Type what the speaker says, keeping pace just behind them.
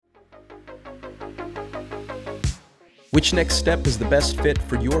Which next step is the best fit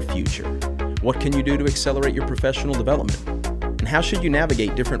for your future? What can you do to accelerate your professional development? And how should you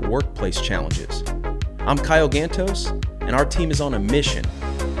navigate different workplace challenges? I'm Kyle Gantos, and our team is on a mission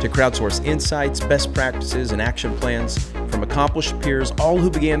to crowdsource insights, best practices, and action plans from accomplished peers, all who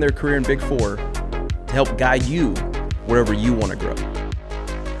began their career in Big Four, to help guide you wherever you want to grow.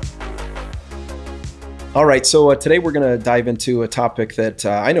 All right, so today we're going to dive into a topic that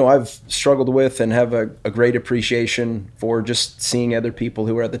I know I've struggled with and have a great appreciation for, just seeing other people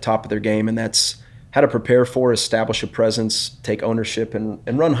who are at the top of their game, and that's how to prepare for, establish a presence, take ownership, and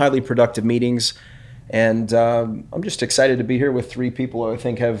run highly productive meetings. And I'm just excited to be here with three people who I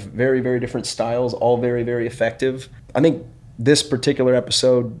think have very, very different styles, all very, very effective. I think this particular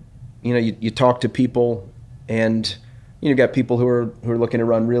episode, you talk to people, and you got people who are looking to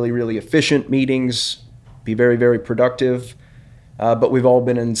run really, really efficient meetings, be very, very productive. But we've all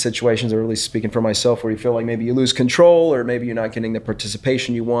been in situations, or at least speaking for myself, where you feel like maybe you lose control, or maybe you're not getting the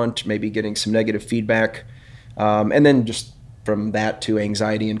participation you want, maybe getting some negative feedback. And then just from that to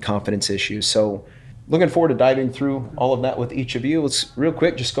anxiety and confidence issues. So looking forward to diving through all of that with each of you. Let's real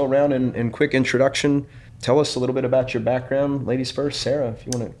quick just go around and quick introduction. Tell us a little bit about your background. Ladies first. Sarah, if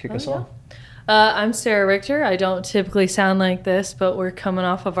you want to kick us off. I'm Sarah Richter. I don't typically sound like this, but we're coming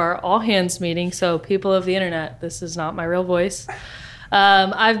off of our all hands meeting. So people of the internet, this is not my real voice.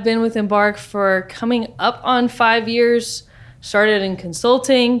 I've been with Embark for coming up on 5 years. Started in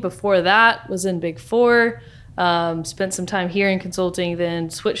consulting. Before that was in Big Four. Spent some time here in consulting, then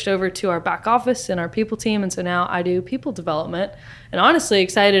switched over to our back office and our people team. And so now I do people development, and honestly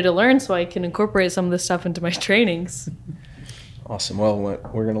excited to learn so I can incorporate some of this stuff into my trainings. Awesome. Well,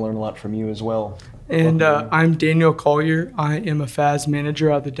 we're going to learn a lot from you as well. And I'm Daniel Collier. I am a FAS manager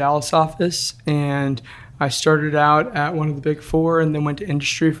at the Dallas office, and I started out at one of the Big Four and then went to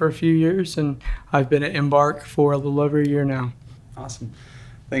industry for a few years, and I've been at Embark for a little over a year now. Awesome.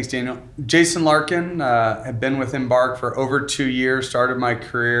 Thanks, Daniel. Jason Larkin, have been with Embark for over 2 years, started my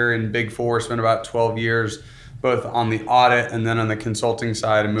career in Big Four, spent about 12 years both on the audit and then on the consulting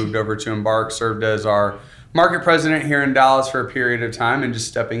side, and moved over to Embark, served as our market president here in Dallas for a period of time, and just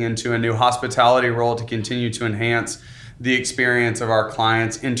stepping into a new hospitality role to continue to enhance the experience of our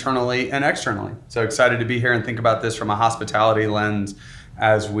clients internally and externally. So excited to be here and think about this from a hospitality lens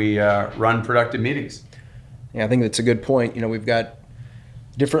as we run productive meetings. Yeah, I think that's a good point. We've got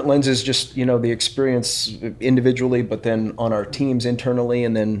different lenses, just, the experience individually, but then on our teams internally,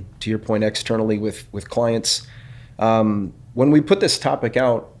 and then to your point, externally with clients. When we put this topic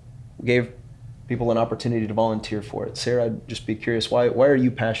out, we gave people an opportunity to volunteer for it. Sarah, I'd just be curious, why are you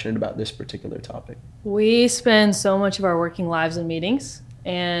passionate about this particular topic? We spend so much of our working lives in meetings,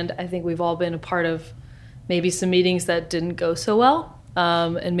 and I think we've all been a part of maybe some meetings that didn't go so well,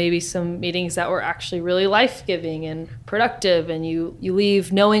 and maybe some meetings that were actually really life-giving and productive, and you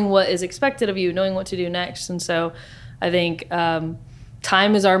leave knowing what is expected of you, knowing what to do next. And so I think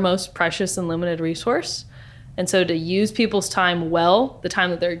time is our most precious and limited resource. And so to use people's time well, the time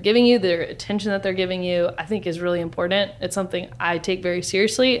that they're giving you, their attention that they're giving you, I think is really important. It's something I take very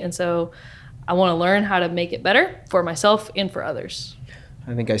seriously. And so I want to learn how to make it better for myself and for others.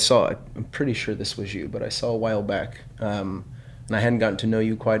 I think I'm pretty sure this was you, but I saw a while back, and I hadn't gotten to know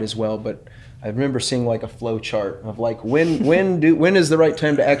you quite as well, but I remember seeing like a flow chart of like, when is the right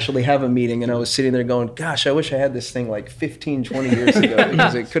time to actually have a meeting? And I was sitting there going, gosh, I wish I had this thing like 15, 20 years ago,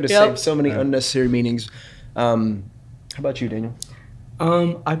 because it could have saved so many unnecessary meetings. How about you, Daniel?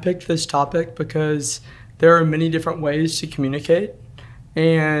 I picked this topic because there are many different ways to communicate,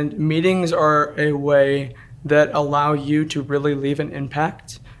 and meetings are a way that allow you to really leave an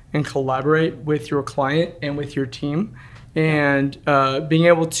impact and collaborate with your client and with your team. And being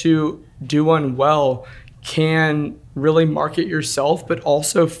able to do one well can really market yourself, but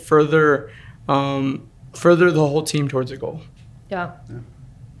also further the whole team towards a goal. Yeah.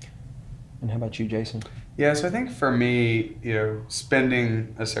 And how about you, Jason? Yeah, so I think for me,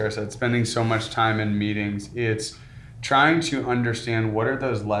 spending, as Sarah said, spending so much time in meetings, it's trying to understand what are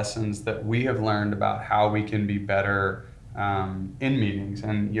those lessons that we have learned about how we can be better in meetings.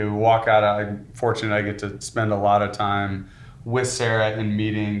 And you walk out, I'm fortunate I get to spend a lot of time with Sarah in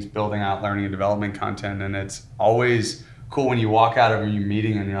meetings, building out learning and development content. And it's always cool when you walk out of your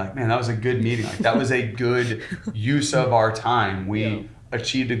meeting and you're like, man, that was a good meeting. Like, that was a good use of our time. We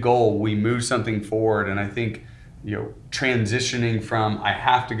achieved a goal. We moved something forward. And I think, transitioning from I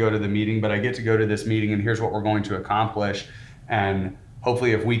have to go to the meeting, but I get to go to this meeting and here's what we're going to accomplish. And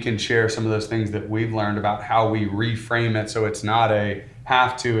hopefully if we can share some of those things that we've learned about how we reframe it so it's not a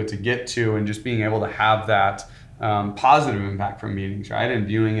have to, it's a get to, and just being able to have that positive impact from meetings, right? And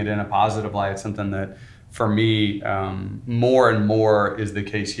viewing it in a positive light, something that for me, more and more is the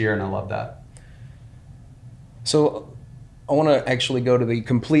case here, and I love that. So I want to actually go to the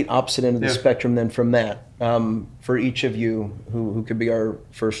complete opposite end of the spectrum then from that. For each of you who could be our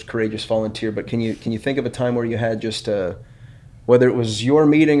first courageous volunteer, but can you think of a time where you had just whether it was your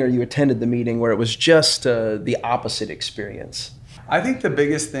meeting or you attended the meeting where it was just the opposite experience? I think the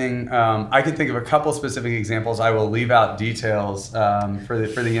biggest thing, I can think of a couple specific examples. I will leave out details for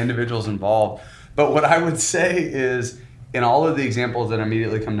the individuals involved. But what I would say is, in all of the examples that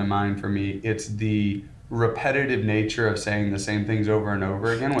immediately come to mind for me, it's the repetitive nature of saying the same things over and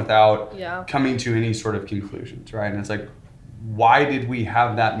over again without coming to any sort of conclusions, right? And it's like, why did we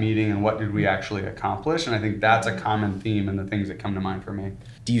have that meeting and what did we actually accomplish? And I think that's a common theme in the things that come to mind for me.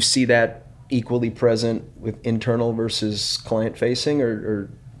 Do you see that equally present with internal versus client facing, or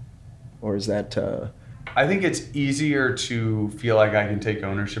is that I think it's easier to feel like I can take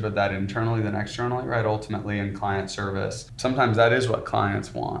ownership of that internally than externally, right? Ultimately in client service, sometimes that is what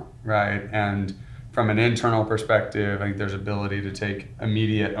clients want, right? And from an internal perspective, I think there's ability to take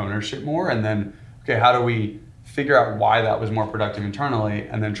immediate ownership more, and then, okay, how do we figure out why that was more productive internally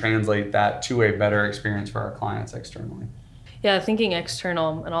and then translate that to a better experience for our clients externally? Yeah, thinking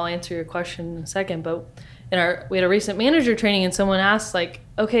external, and I'll answer your question in a second, but we had a recent manager training and someone asked, like,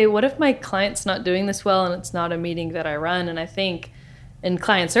 okay, what if my client's not doing this well and it's not a meeting that I run? And I think in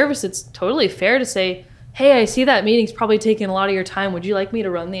client service, it's totally fair to say, hey, I see that meeting's probably taking a lot of your time. Would you like me to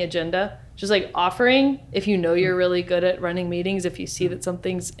run the agenda? Just like offering, if you know you're really good at running meetings, if you see that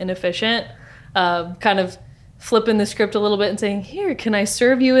something's inefficient, kind of flipping the script a little bit and saying, here, can I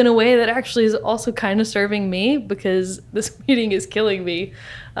serve you in a way that actually is also kind of serving me, because this meeting is killing me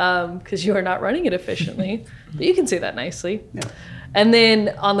because you are not running it efficiently. But you can say that nicely. Yeah. And then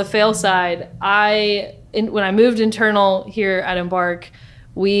on the fail side, when I moved internal here at Embark,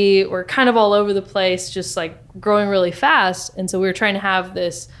 we were kind of all over the place, just like growing really fast. And so we were trying to have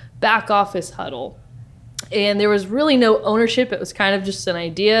this back office huddle. And there was really no ownership. It was kind of just an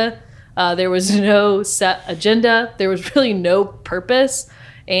idea. There was no set agenda. There was really no purpose.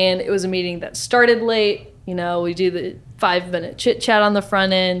 And it was a meeting that started late. We do the 5-minute chit chat on the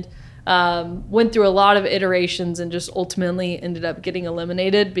front end, went through a lot of iterations and just ultimately ended up getting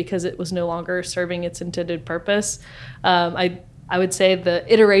eliminated because it was no longer serving its intended purpose. I would say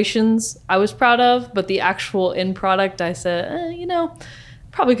the iterations I was proud of, but the actual end product, I said,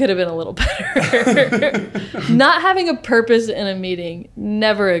 probably could have been a little better. Not having a purpose in a meeting,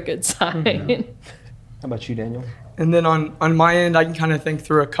 never a good sign. Mm-hmm. How about you, Daniel? And then on my end, I can kind of think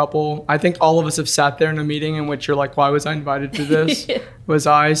through a couple. I think all of us have sat there in a meeting in which you're like, why was I invited to this? Yeah. Was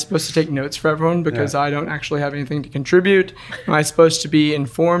I supposed to take notes for everyone because I don't actually have anything to contribute? Am I supposed to be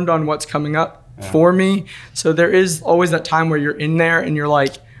informed on what's coming up for me? So there is always that time where you're in there and you're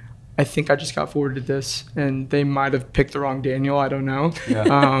like, I think I just got forwarded this, and they might have picked the wrong Daniel. I don't know.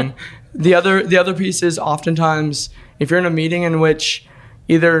 Yeah. The other piece is oftentimes if you're in a meeting in which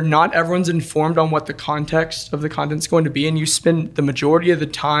either not everyone's informed on what the context of the content's going to be, and you spend the majority of the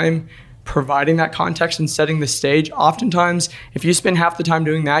time providing that context and setting the stage. Oftentimes, if you spend half the time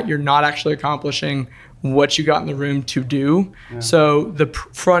doing that, you're not actually accomplishing what you got in the room to do. Yeah. So the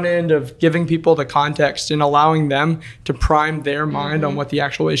front end of giving people the context and allowing them to prime their mind on what the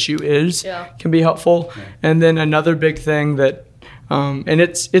actual issue is can be helpful. Yeah. And then another big thing that, and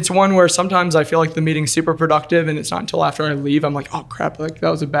it's one where sometimes I feel like the meeting's super productive and it's not until after I leave, I'm like, oh crap, like that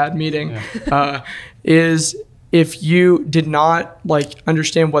was a bad meeting, is if you did not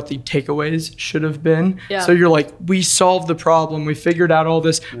understand what the takeaways should have been. Yeah. So you're like, we solved the problem, we figured out all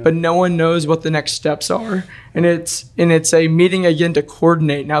this, but no one knows what the next steps are. And it's a meeting again to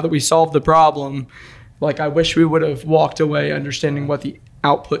coordinate. Now that we solved the problem, I wish we would have walked away understanding what the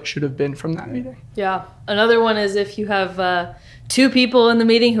output should have been from that meeting. Yeah. Another one is if you have 2 people in the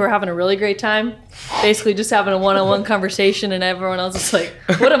meeting who are having a really great time, basically just having a one-on-one conversation, and everyone else is like,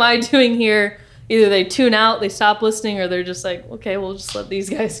 what am I doing here? Either they tune out, they stop listening, or they're just like, okay, we'll just let these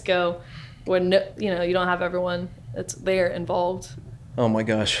guys go. When you don't have everyone that's there involved. Oh my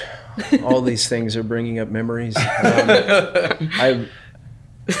gosh, all these things are bringing up memories. I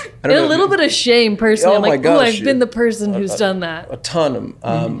don't know, a little bit of shame personally. I'm like, I've been the person who's done that. A ton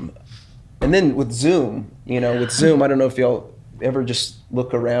of and then with Zoom, I don't know if y'all ever just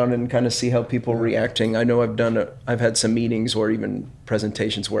look around and kind of see how people are reacting. I know I've had some meetings or even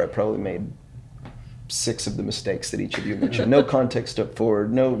presentations where I probably made 6 of the mistakes that each of you mentioned. No context up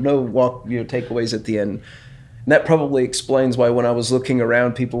forward, no takeaways at the end. And that probably explains why when I was looking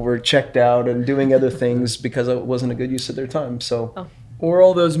around, people were checked out and doing other things because it wasn't a good use of their time. So, or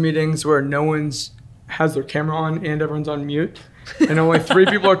all those meetings where no one's has their camera on and everyone's on mute, and only 3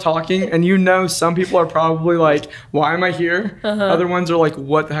 people are talking, and some people are probably like, why am I here? Other ones are like,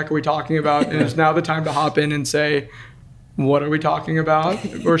 what the heck are we talking about? And it's now the time to hop in and say, what are we talking about?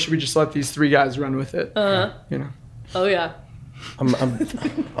 Or should we just let these 3 guys run with it? Oh yeah.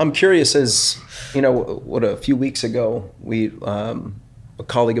 I'm curious, as what a few weeks ago we a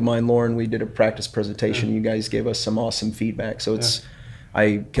colleague of mine, Lauren, we did a practice presentation. You guys gave us some awesome feedback. So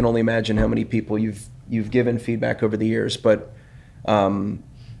I can only imagine how many people you've given feedback over the years. But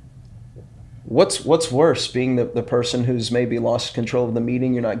what's worse, being the person who's maybe lost control of the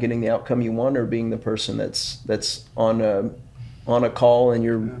meeting, you're not getting the outcome you want, or being the person that's on a call and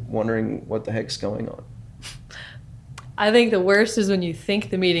you're wondering what the heck's going on? I think the worst is when you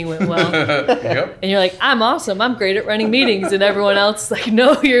think the meeting went well. Yep. And you're like, I'm awesome, I'm great at running meetings, and everyone else is like,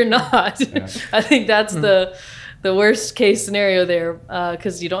 no, you're not. Yeah. I think that's the worst case scenario there,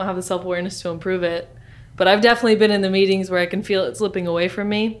 because you don't have the self-awareness to improve it. But I've definitely been in the meetings where I can feel it slipping away from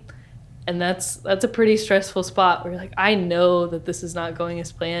me, and that's a pretty stressful spot where you're like, I know that this is not going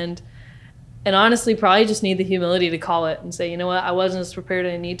as planned. And honestly, probably just need the humility to call it and say, you know what, I wasn't as prepared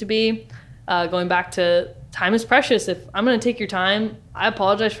as I need to be. Going back to time is precious. If I'm going to take your time, I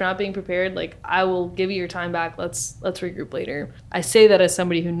apologize for not being prepared. Like, I will give you your time back. Let's regroup later. I say that as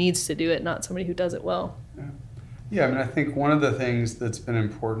somebody who needs to do it, not somebody who does it well. Yeah, I mean, I think one of the things that's been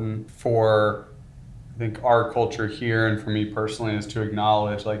important for, I think, our culture here and for me personally is to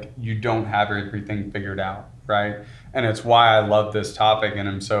acknowledge, like, you don't have everything figured out, right? And it's why I love this topic and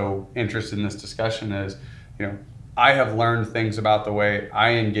I'm so interested in this discussion is, I have learned things about the way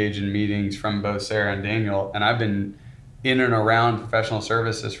I engage in meetings from both Sarah and Daniel, and I've been in and around professional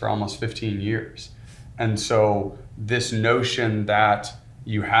services for almost 15 years. And so this notion that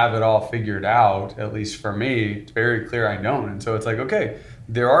you have it all figured out, at least for me, it's very clear I don't. And so it's like, okay,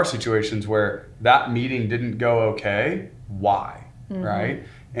 there are situations where that meeting didn't go okay. Why? Right?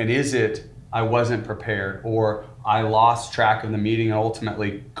 And is it I wasn't prepared, or I lost track of the meeting and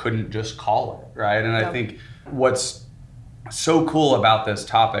ultimately couldn't just call it, right? And I think what's so cool about this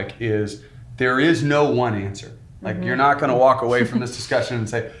topic is there is no one answer. Like, you're not going to walk away from this discussion and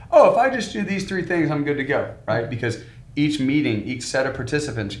say, oh, if I just do these 3 things, I'm good to go, right? Because each meeting, each set of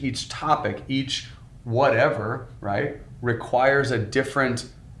participants, each topic, each whatever, right, requires a different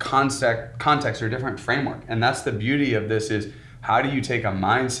context or different framework. And that's the beauty of this is, how do you take a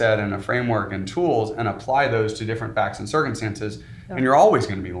mindset and a framework and tools and apply those to different facts and circumstances? And you're always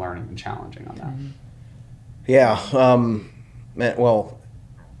going to be learning and challenging on that. Yeah. Well,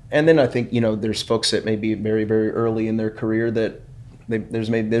 and then I think, there's folks that may be very, very early in their career that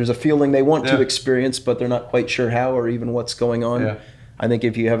there's a feeling they want to experience, but they're not quite sure how or even what's going on. Yeah. I think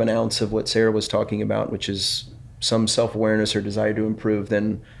if you have an ounce of what Sarah was talking about, which is some self-awareness or desire to improve,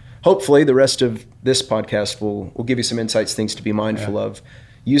 then hopefully the rest of this podcast will give you some insights, things to be mindful of.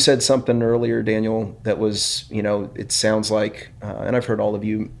 You said something earlier, Daniel, that was, it sounds like, and I've heard all of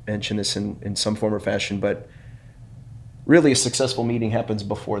you mention this in some form or fashion, but really a successful meeting happens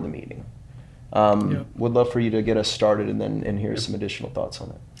before the meeting. Would love for you to get us started and hear some additional thoughts on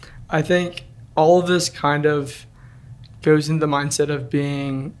that. I think all of this kind of goes into the mindset of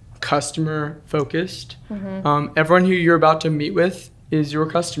being customer focused. Everyone who you're about to meet with is your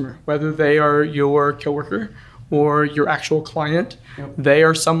customer, whether they are your coworker or your actual client. They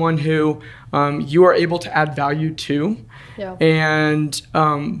are someone who you are able to add value to. And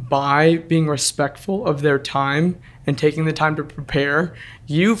by being respectful of their time and taking the time to prepare,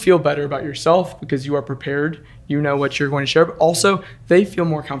 you feel better about yourself because you are prepared. You know what you're going to share, but also they feel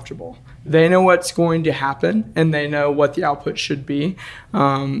more comfortable. They know what's going to happen and they know what the output should be.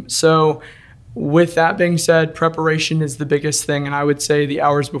 So with that being said, preparation is the biggest thing. And I would say the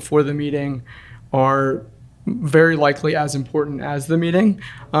hours before the meeting are very likely as important as the meeting.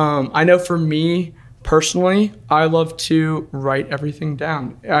 I know for me personally, I love to write everything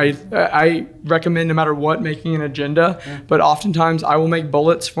down. I recommend, no matter what, making an agenda, but oftentimes I will make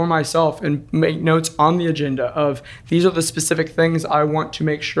bullets for myself and make notes on the agenda of these are the specific things I want to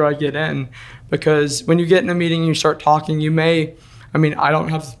make sure I get in. Because when you get in a meeting, you start talking,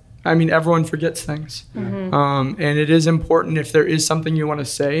 everyone forgets things. And it is important, if there is something you want to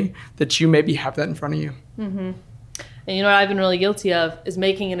say, that you maybe have that in front of you. And what I've been really guilty of is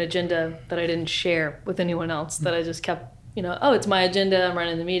making an agenda that I didn't share with anyone else, that I just kept, it's my agenda, I'm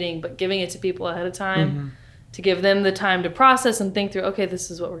running the meeting, but giving it to people ahead of time to give them the time to process and think through, okay, this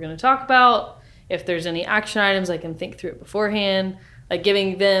is what we're going to talk about. If there's any action items, I can think through it beforehand, like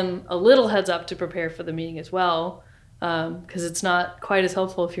giving them a little heads up to prepare for the meeting as well. Because it's not quite as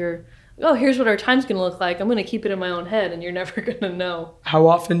helpful if you're oh, here's what our time's going to look like. I'm going to keep it in my own head, and you're never going to know. How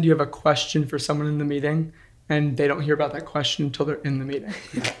often do you have a question for someone in the meeting and they don't hear about that question until they're in the meeting?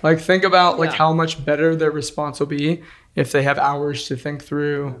 Like, think about like how much better their response will be if they have hours to think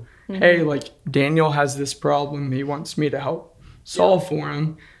through, hey, like Daniel has this problem he wants me to help solve for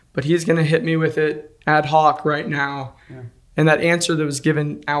him, but he's going to hit me with it ad hoc right now. Yeah. And that answer that was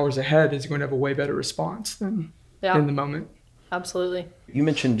given hours ahead is going to have a way better response than in the moment. Absolutely. You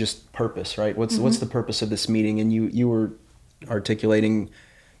mentioned just purpose, right? What's the purpose of this meeting? And you were articulating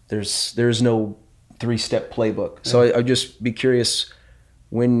there's no 3-step playbook. So I'd just be curious,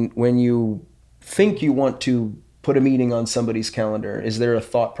 when you think you want to put a meeting on somebody's calendar, is there a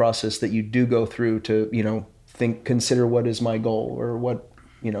thought process that you do go through to, consider what is my goal, or what,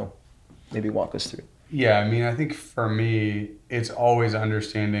 maybe walk us through? Yeah, I mean, I think for me, it's always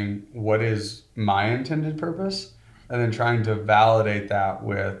understanding what is my intended purpose, and then trying to validate that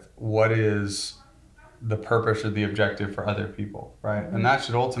with what is the purpose or the objective for other people, right? And that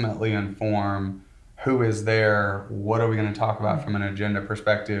should ultimately inform who is there, what are we going to talk about from an agenda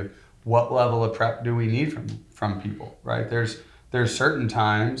perspective, what level of prep do we need from people, right? There's certain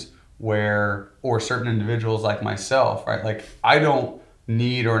times where, or certain individuals like myself, right? Like, I don't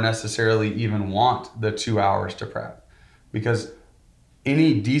need or necessarily even want the 2 hours to prep, because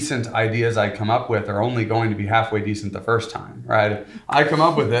any decent ideas I come up with are only going to be halfway decent the first time, right? If I come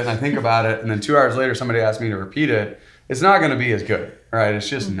up with it and I think about it, and then 2 hours later somebody asks me to repeat it, it's not going to be as good, right? It's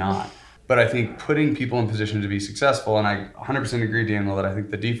just not. But I think putting people in position to be successful, and I 100% agree, Daniel, that I think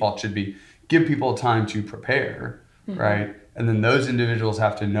the default should be give people time to prepare, right? And then those individuals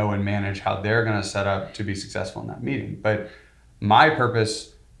have to know and manage how they're going to set up to be successful in that meeting. But my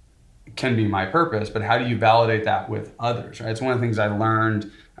purpose can be my purpose, but how do you validate that with others, right? It's one of the things I learned.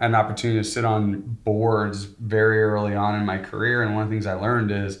 I had an opportunity to sit on boards very early on in my career, and one of the things I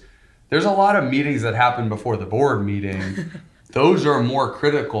learned is there's a lot of meetings that happen before the board meeting. Those are more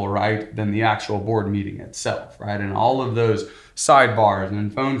critical, right, than the actual board meeting itself, right? And all of those sidebars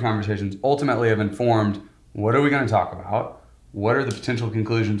and phone conversations ultimately have informed, what are we going to talk about? What are the potential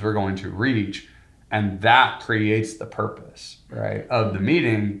conclusions we're going to reach? And that creates the purpose, right, of the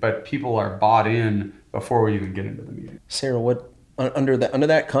meeting, but people are bought in before we even get into the meeting. Sarah, what under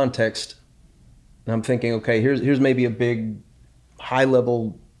that context, I'm thinking, okay, here's maybe a big high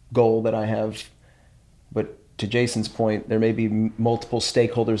level goal that I have, but to Jason's point, there may be multiple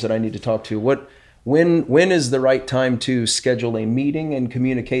stakeholders that I need to talk to. When is the right time to schedule a meeting and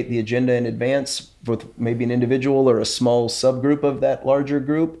communicate the agenda in advance with maybe an individual or a small subgroup of that larger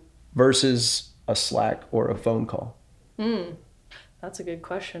group versus a Slack or a phone call? That's a good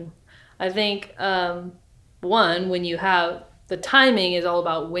question. I think one, when you have the timing is all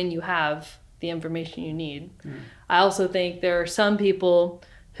about when you have the information you need. I also think there are some people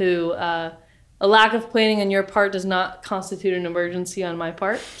who a lack of planning on your part does not constitute an emergency on my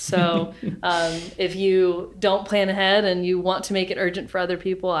part. So if you don't plan ahead and you want to make it urgent for other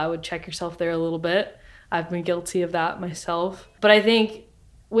people, I would check yourself there a little bit. I've been guilty of that myself. But I think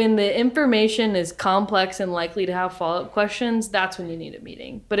when the information is complex and likely to have follow-up questions, that's when you need a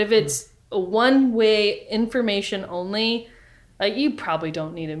meeting. But if it's a one-way information only, you probably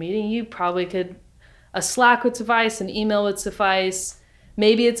don't need a meeting. You probably could, a Slack would suffice, an email would suffice.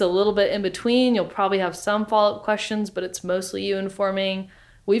 Maybe it's a little bit in between. You'll probably have some follow-up questions, but it's mostly you informing.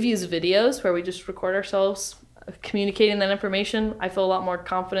 We've used videos where we just record ourselves communicating that information. I feel a lot more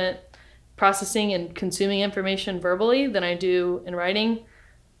confident processing and consuming information verbally than I do in writing.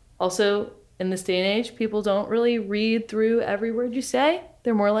 Also, in this day and age, people don't really read through every word you say.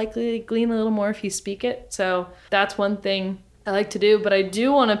 They're more likely to glean a little more if you speak it. So that's one thing I like to do. But I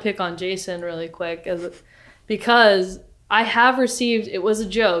do want to pick on Jason really quick because I have received, it was a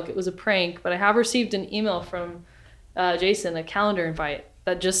joke, it was a prank, but I have received an email from Jason, a calendar invite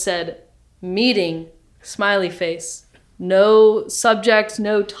that just said, meeting, smiley face. No subject,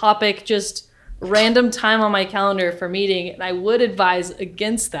 no topic, just random time on my calendar for meeting. And I would advise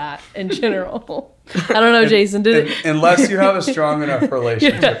against that in general. I don't know, Jason, did it? Unless you have a strong enough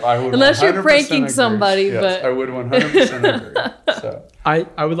relationship, I would. Unless you're pranking agree. somebody, yes, but I would 100% agree. So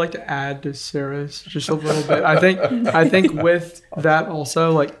I would like to add to Sarah's just a little bit. I think with that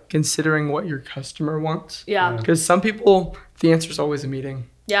also, like considering what your customer wants. Yeah. Because some people, the answer is always a meeting.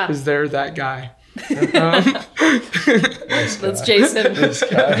 Yeah. Because they're that guy. That's Jason.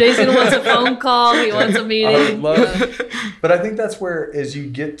 Jason wants a phone call. He wants a meeting. I would love, but I think that's where, as you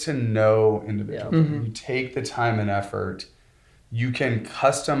get to know individuals, you take the time and effort, you can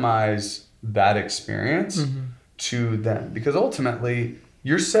customize that experience to them. Because ultimately,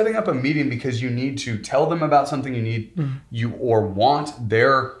 you're setting up a meeting because you need to tell them about something you need, you or want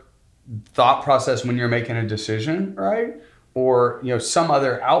their thought process when you're making a decision, right? Or, some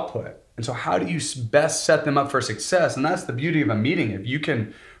other output. And so how do you best set them up for success? And that's the beauty of a meeting. If you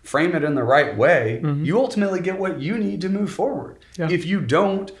can frame it in the right way, you ultimately get what you need to move forward. Yeah. If you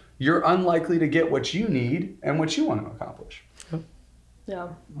don't, you're unlikely to get what you need and what you want to accomplish. Yeah.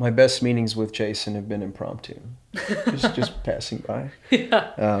 My best meetings with Jason have been impromptu. just passing by.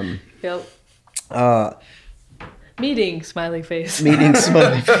 Yeah. Yep. Meeting, smiley face. Meeting,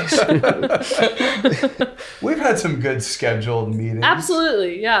 smiley face. We've had some good scheduled meetings.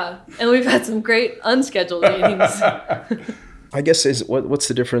 Absolutely, yeah. And we've had some great unscheduled meetings. I guess what's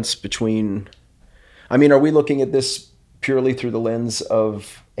the difference between, are we looking at this purely through the lens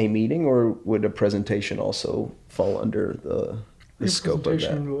of a meeting, or would a presentation also fall under the scope of that?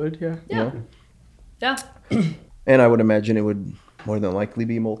 Presentation would, yeah. Yeah. Yeah. And I would imagine it would more than likely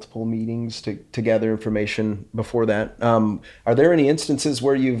be multiple meetings to gather information before that. Are there any instances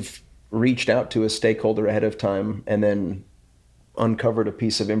where you've reached out to a stakeholder ahead of time and then uncovered a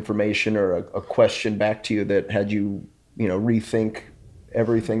piece of information or a question back to you that had you, rethink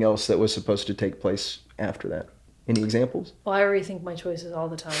everything else that was supposed to take place after that? Any examples? Well, I rethink my choices all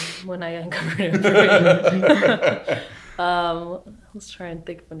the time when I uncover information. Let's try and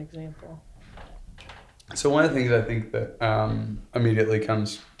think of an example. So one of the things I think that immediately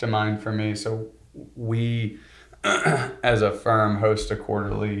comes to mind for me, so we as a firm host a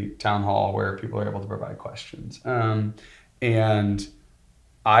quarterly town hall where people are able to provide questions. And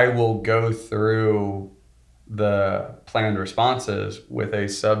I will go through the planned responses with a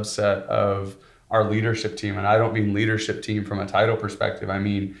subset of our leadership team. And I don't mean leadership team from a title perspective. I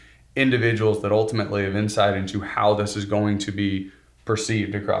mean individuals that ultimately have insight into how this is going to be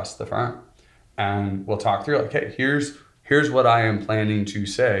perceived across the firm. And we'll talk through like, hey, here's what I am planning to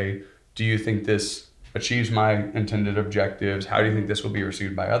say. Do you think this achieves my intended objectives? How do you think this will be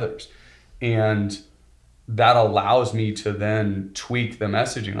received by others? And that allows me to then tweak the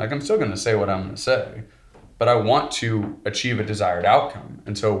messaging. Like, I'm still going to say what I'm going to say, but I want to achieve a desired outcome.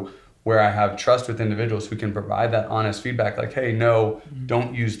 And so where I have trust with individuals who can provide that honest feedback, like, hey, no,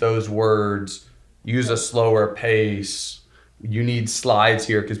 don't use those words, use a slower pace. You need slides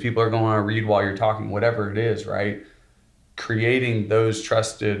here because people are going to read while you're talking, whatever it is, right? Creating those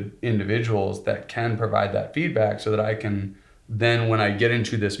trusted individuals that can provide that feedback so that I can then, when I get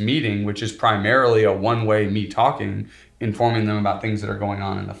into this meeting, which is primarily a one-way me talking, informing them about things that are going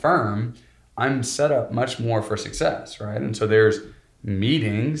on in the firm, I'm set up much more for success, right? And so there's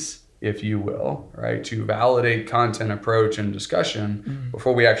meetings, if you will, right, to validate content, approach, and discussion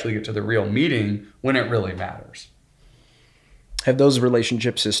before we actually get to the real meeting when it really matters. Have those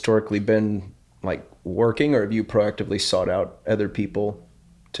relationships historically been like working, or have you proactively sought out other people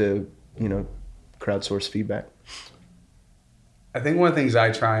to, crowdsource feedback? I think one of the things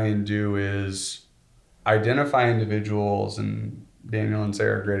I try and do is identify individuals, and Daniel and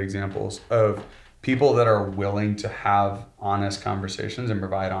Sarah are great examples of people that are willing to have honest conversations and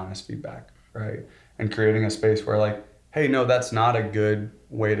provide honest feedback, right? And creating a space where like, hey, no, that's not a good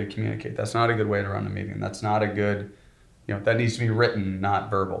way to communicate. That's not a good way to run a meeting. That's not a good, that needs to be written, not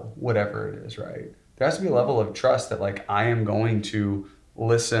verbal, whatever it is, right? There has to be a level of trust that like I am going to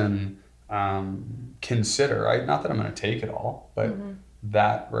listen, consider, right? Not that I'm going to take it all, but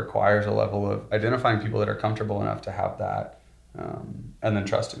that requires a level of identifying people that are comfortable enough to have that, and then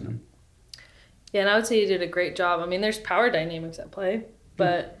trusting them. Yeah, and I would say you did a great job. There's power dynamics at play,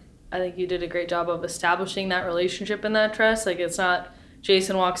 but I think you did a great job of establishing that relationship and that trust. Like, it's not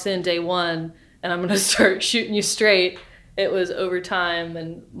Jason walks in day one and I'm going to start shooting you straight. It was over time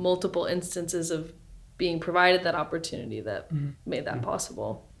and multiple instances of being provided that opportunity that made that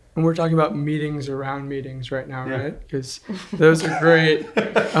possible. And we're talking about meetings around meetings right now, right? Because those are great.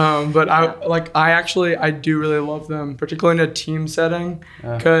 But I do really love them, particularly in a team setting,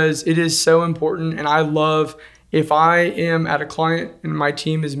 because it is so important. And I love, if I am at a client and my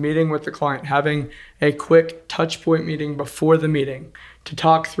team is meeting with the client, having a quick touch point meeting before the meeting to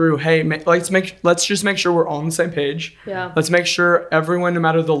talk through, hey, let's just make sure we're all on the same page. Yeah. Let's make sure everyone, no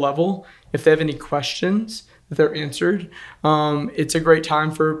matter the level, if they have any questions, that they're answered. It's a great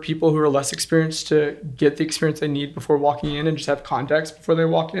time for people who are less experienced to get the experience they need before walking in and just have context before they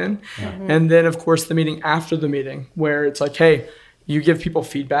walk in. And then, of course, the meeting after the meeting, where it's like, hey, you give people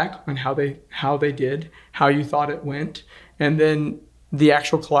feedback on how they did, how you thought it went, and then the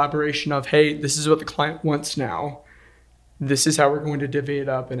actual collaboration of, hey, this is what the client wants now. This is how we're going to divvy it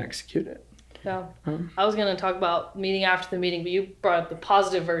up and execute it. Yeah. I was going to talk about meeting after the meeting, but you brought up the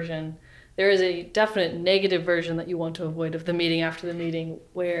positive version. There is a definite negative version that you want to avoid of the meeting after the meeting,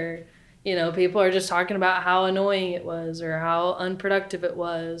 where People are just talking about how annoying it was or how unproductive it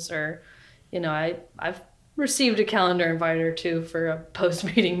was, or, I've received a calendar invite or two for a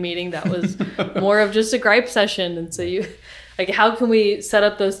post-meeting meeting that was more of just a gripe session. And so how can we set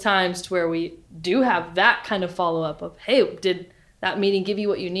up those times to where we do have that kind of follow-up of, hey, did that meeting give you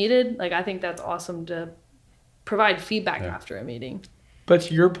what you needed? I think that's awesome to provide feedback after a meeting. But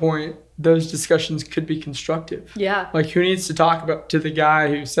to your point, those discussions could be constructive. Yeah. Who needs to talk to the guy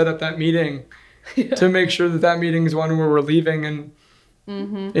who set up that meeting to make sure that meeting is one where we're leaving, and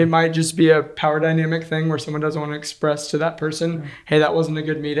it might just be a power dynamic thing where someone doesn't want to express to that person, hey, that wasn't a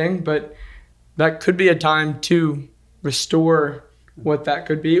good meeting, but that could be a time to restore what that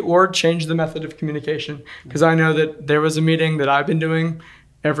could be or change the method of communication. Because I know that there was a meeting that I've been doing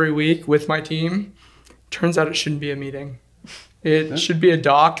every week with my team. Turns out it shouldn't be a meeting. It should be a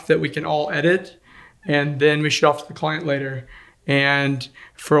doc that we can all edit, and then we shoot off to the client later. And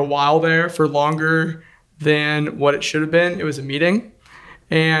for a while there, for longer than what it should have been, it was a meeting.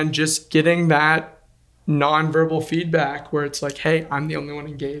 And just getting that nonverbal feedback where it's like, hey, I'm the only one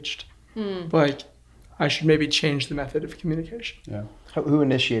engaged. I should maybe change the method of communication. Yeah. Who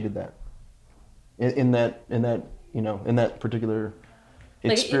initiated that? In that particular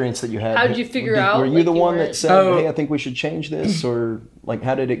experience that you had? How did you figure out? Were you the one that said, hey, I think we should change this? Or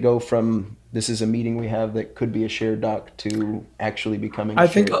how did it go from this is a meeting we have that could be a shared doc to actually becoming I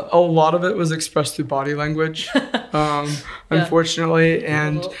think a lot of it was expressed through body language, unfortunately.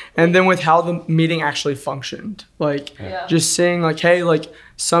 And then with how the meeting actually functioned. Just saying hey,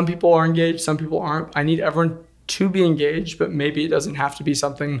 some people are engaged, some people aren't. I need everyone to be engaged, but maybe it doesn't have to be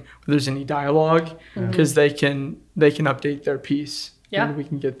something where there's any dialogue, because they can update their piece. Yeah. And we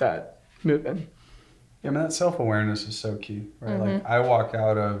can get that moving. Yeah, that self-awareness is so key, right? I walk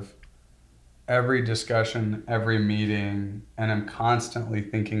out of every discussion, every meeting, and I'm constantly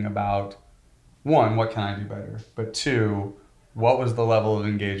thinking about, one, what can I do better? But two, what was the level of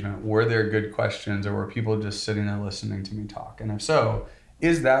engagement? Were there good questions, or were people just sitting there listening to me talk? And if so,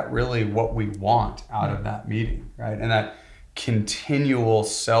 is that really what we want out of that meeting, right? And that continual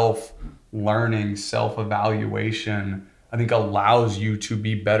self-learning, self-evaluation, I think allows you to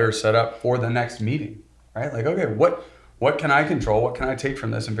be better set up for the next meeting, right? Okay, what can I control? What can I take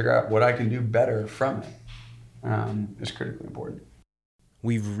from this and figure out what I can do better from it? Is critically important.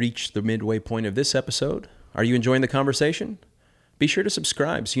 We've reached the midway point of this episode. Are you enjoying the conversation? Be sure to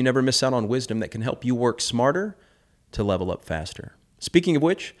subscribe so you never miss out on wisdom that can help you work smarter to level up faster. Speaking of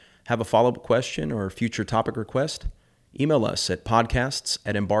which, have a follow-up question or future topic request? Email us at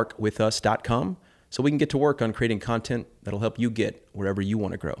podcasts@embarkwithus.com so we can get to work on creating content that'll help you get wherever you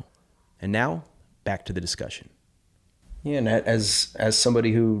want to grow. And now, back to the discussion. Yeah, and as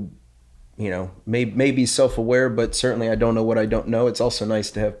somebody who, may be self-aware, but certainly I don't know what I don't know, it's also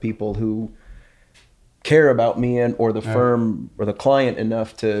nice to have people who care about me or the firm or the client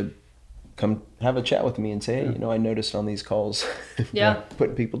enough to come have a chat with me and say, hey, I noticed on these calls,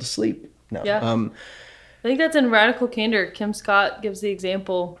 putting people to sleep. No. Yeah. I think that's in Radical Candor. Kim Scott gives the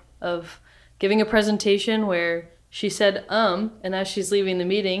example of giving a presentation where she said, and as she's leaving the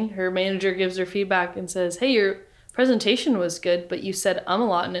meeting, her manager gives her feedback and says, hey, your presentation was good, but you said a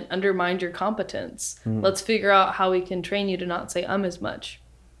lot and it undermined your competence. Let's figure out how we can train you to not say as much.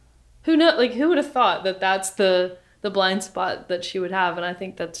 Who would have thought that that's the blind spot that she would have? And I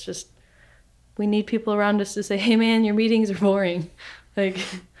think that's just, we need people around us to say, hey man, your meetings are boring.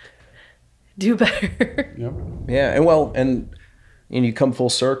 Do better. Yep. Yeah, and you come full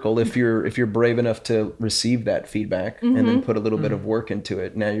circle if you're brave enough to receive that feedback and then put a little bit of work into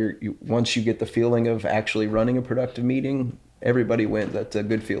it. Now once you get the feeling of actually running a productive meeting, everybody wins. That's a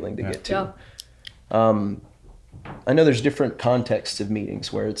good feeling to get to. Yeah. I know there's different contexts of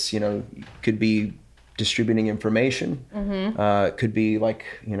meetings where it's could be distributing information. Could be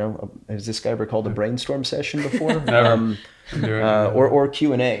has this guy ever called a brainstorm session before? Or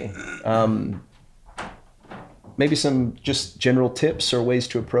Q&A. Maybe some just general tips or ways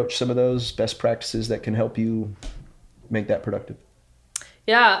to approach some of those best practices that can help you make that productive.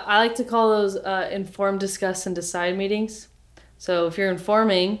 Yeah, I like to call those inform, discuss, and decide meetings. So if you're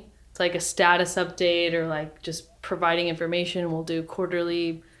informing, it's like a status update or just providing information. We'll do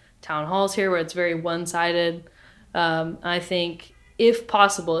quarterly town halls here where it's very one-sided. I think if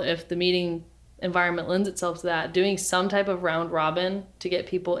possible, if the meeting environment lends itself to that, doing some type of round robin to get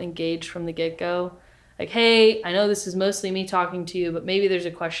people engaged from the get-go. Hey, I know this is mostly me talking to you, but maybe there's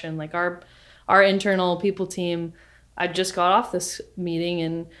a question. Our internal people team, I just got off this meeting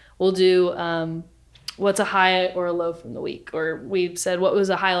and we'll do what's a high or a low from the week. Or we've said, what was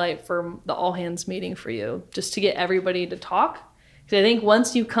a highlight for the all hands meeting for you? Just to get everybody to talk. So I think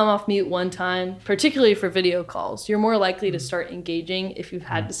once you come off mute one time, particularly for video calls, you're more likely to start engaging if you've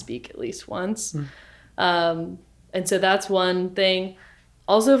had to speak at least once. And so that's one thing.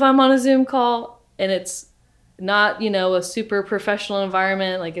 Also, if I'm on a Zoom call and it's not, a super professional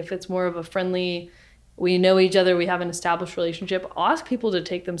environment, like if it's more of a friendly, we know each other, we have an established relationship, I'll ask people to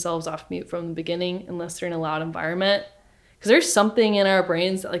take themselves off mute from the beginning unless they're in a loud environment. Because there's something in our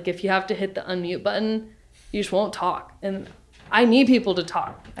brains that, like, if you have to hit the unmute button, you just won't talk. And I need people to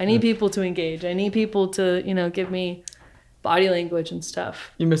talk. I need people to engage. I need people to, give me body language and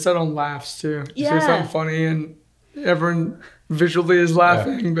stuff. You miss out on laughs too. You Yeah. say something funny and everyone visually is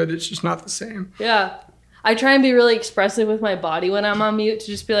laughing, but it's just not the same. Yeah. I try and be really expressive with my body when I'm on mute to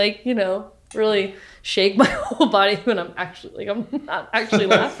just be like, really shake my whole body when I'm not actually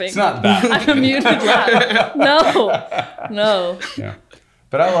laughing. It's not that. I'm a muted laugh. No. Yeah.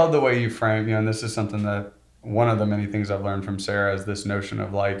 But I love the way you frame, and this is something that one of the many things I've learned from Sarah is this notion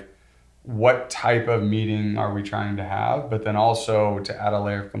of like, what type of meeting are we trying to have? But then also to add a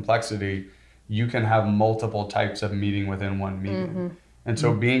layer of complexity, you can have multiple types of meeting within one meeting. And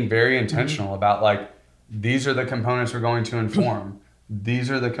so being very intentional about like, these are the components we're going to inform.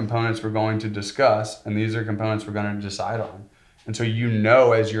 These are the components we're going to discuss, and these are components we're going to decide on. And so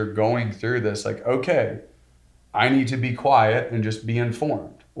as you're going through this, like, okay, I need to be quiet and just be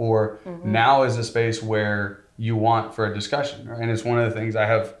informed. Or now is a space where you want for a discussion. Right? And it's one of the things, I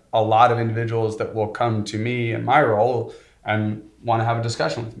have a lot of individuals that will come to me in my role and want to have a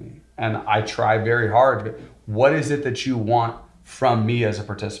discussion with me. And I try very hard. What is it that you want from me as a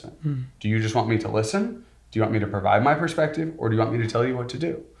participant? Do you just want me to listen? Do you want me to provide my perspective, or do you want me to tell you what to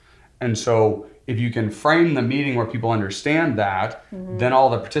do? And so if you can frame the meeting where people understand that, then all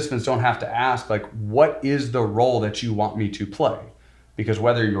the participants don't have to ask, like, what is the role that you want me to play? Because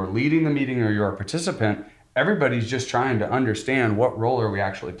whether you're leading the meeting or you're a participant, everybody's just trying to understand what role are we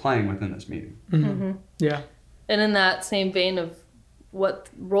actually playing within this meeting. Yeah. And in that same vein of what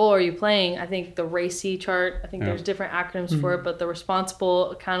role are you playing, I think the RACI chart, I think there's different acronyms for it, but the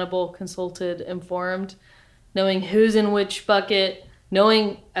responsible, accountable, consulted, informed, knowing who's in which bucket,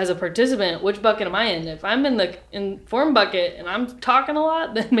 knowing as a participant, which bucket am I in? If I'm in the informed bucket and I'm talking a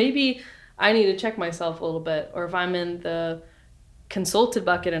lot, then maybe I need to check myself a little bit. Or if I'm in the consulted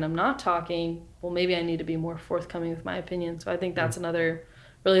bucket and I'm not talking, well, maybe I need to be more forthcoming with my opinion. So I think that's another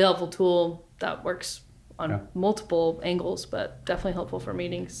really helpful tool that works on multiple angles, but definitely helpful for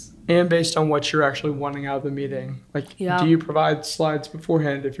meetings. And based on what you're actually wanting out of the meeting. Like, do you provide slides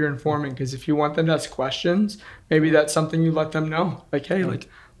beforehand if you're informing? Because if you want them to ask questions, maybe that's something you let them know. Like, hey, like,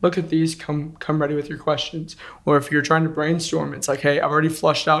 look at these, come ready with your questions. Or if you're trying to brainstorm, it's like, hey, I've already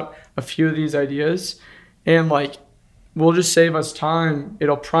flushed out a few of these ideas, and like, we'll just save us time.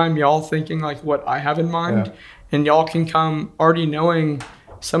 It'll prime y'all thinking like what I have in mind, and y'all can come already knowing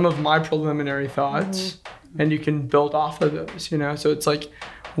some of my preliminary thoughts, and you can build off of those, So it's like,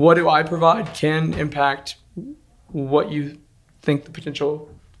 what do I provide can impact what you think the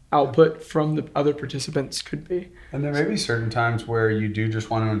potential output from the other participants could be. And there may be certain times where you do just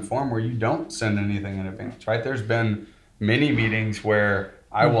want to inform where you don't send anything in advance, right? There's been many meetings where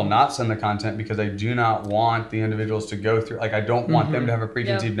I will not send the content because I do not want the individuals to go through, like, I don't want them to have a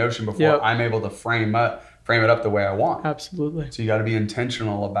preconceived notion before I'm able to frame it up the way I want. Absolutely. So you got to be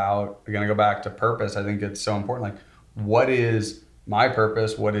intentional about, we're going to go back to purpose. I think it's so important. Like, what is my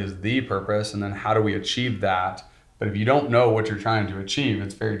purpose? What is the purpose? And then how do we achieve that? But if you don't know what you're trying to achieve,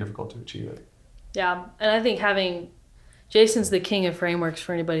 it's very difficult to achieve it. Yeah. And I think Jason's the king of frameworks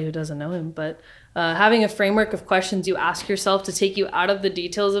for anybody who doesn't know him, but having a framework of questions you ask yourself to take you out of the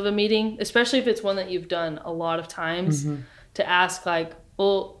details of a meeting, especially if it's one that you've done a lot of times, to ask like,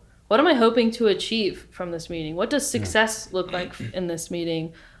 well, what am I hoping to achieve from this meeting? What does success look like in this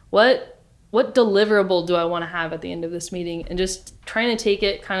meeting? What deliverable do I want to have at the end of this meeting? And just trying to take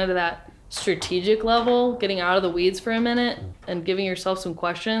it kind of to that strategic level, getting out of the weeds for a minute and giving yourself some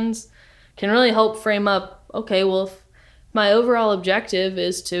questions can really help frame up, okay, well, if my overall objective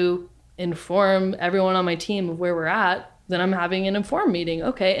is to inform everyone on my team of where we're at, then I'm having an informed meeting.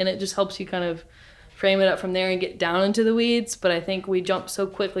 Okay. And it just helps you kind of frame it up from there and get down into the weeds. But I think we jump so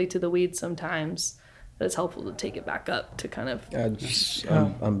quickly to the weeds sometimes that it's helpful to take it back up to kind of.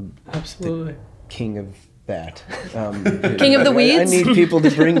 I'm absolutely the king of that. King of the weeds? I need people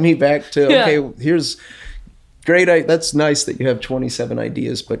to bring me back to, okay, here's great. That's nice that you have 27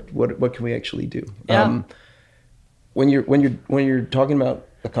 ideas, but what can we actually do? Yeah. When you're talking about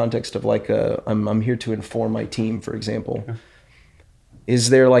the context of like I'm here to inform my team, for example, is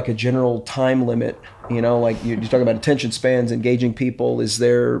there like a general time limit? Like you talk about attention spans, engaging people. Is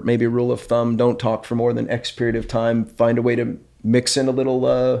there maybe a rule of thumb? Don't talk for more than X period of time. Find a way to mix in a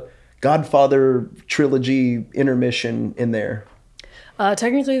little Godfather trilogy intermission in there?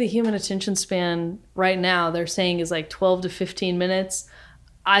 Technically, the human attention span right now, they're saying, is like 12 to 15 minutes.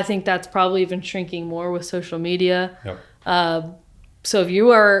 I think that's probably even shrinking more with social media. Yep. So if you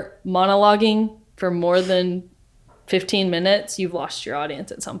are monologuing for more than 15 minutes, you've lost your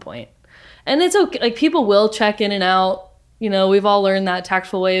audience at some point. And it's okay. Like, people will check in and out. You know, we've all learned that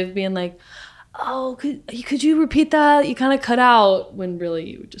tactful way of being like, oh, could you repeat that? You kind of cut out, when really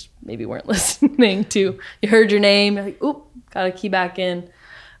you just maybe weren't listening to, you heard your name, you're like, oop, got to key back in.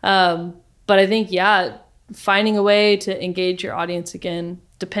 But I think, yeah, finding a way to engage your audience again,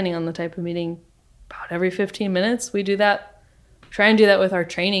 depending on the type of meeting, about every 15 minutes, we do that. Try and do that with our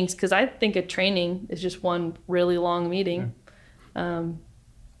trainings, because I think a training is just one really long meeting.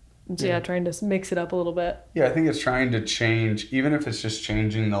 So yeah, trying to mix it up a little bit. Yeah, I think it's trying to change, even if it's just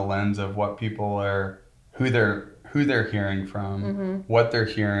changing the lens of what people are, who they're hearing from, what they're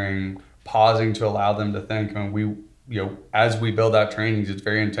hearing, pausing to allow them to think. And we, as we build out trainings, it's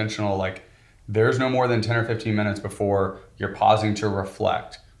very intentional. Like, there's no more than 10 or 15 minutes before you're pausing to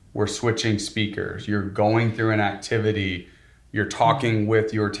reflect. We're switching speakers. You're going through an activity. You're talking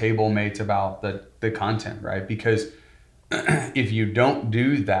with your table mates about the content, right? Because if you don't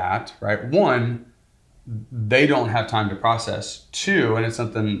do that, right, one, they don't have time to process. Two, and it's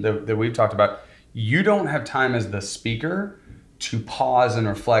something that we've talked about, you don't have time as the speaker to pause and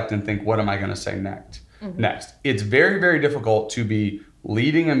reflect and think, what am I going to say next? It's very, very difficult to be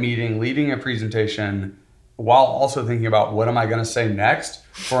leading a meeting, leading a presentation, while also thinking about, what am I going to say next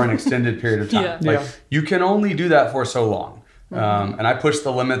for an extended period of time. You can only do that for so long. And I push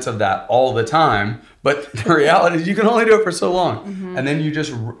the limits of that all the time, but the reality is you can only do it for so long. And then you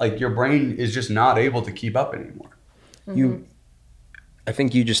just, like, your brain is just not able to keep up anymore. I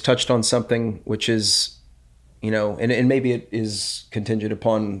think you just touched on something which is, and maybe it is contingent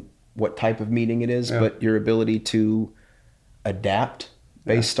upon what type of meeting it is, but your ability to adapt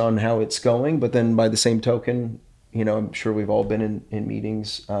based on how it's going. But then by the same token, I'm sure we've all been in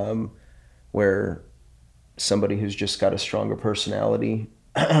meetings where somebody who's just got a stronger personality,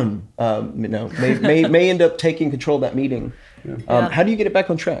 may end up taking control of that meeting. How do you get it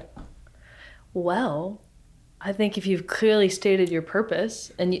back on track? Well, I think if you've clearly stated your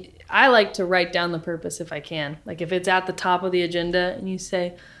purpose, and I like to write down the purpose if I can. Like, if it's at the top of the agenda and you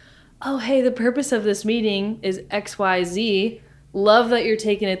say, oh, hey, the purpose of this meeting is XYZ. Love that you're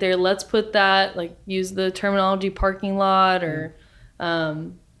taking it there. Let's put that, like, use the terminology parking lot or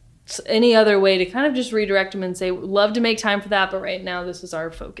any other way to kind of just redirect them and say, love to make time for that, but right now this is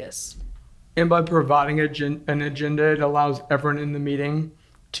our focus. And by providing an agenda, it allows everyone in the meeting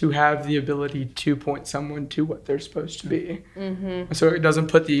to have the ability to point someone to what they're supposed to be. So it doesn't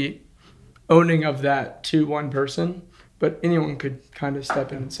put the owning of that to one person, but anyone could kind of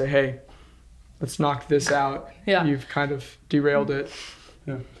step in and say, hey, let's knock this out. You've kind of derailed it.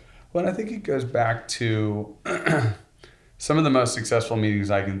 Well, and I think it goes back to some of the most successful meetings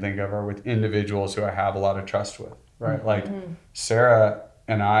I can think of are with individuals who I have a lot of trust with, right? Like, Sarah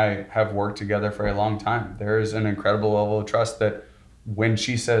and I have worked together for a long time. There is an incredible level of trust that when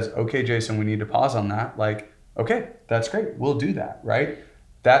she says, okay, Jason, we need to pause on that, like, okay, that's great. We'll do that, right?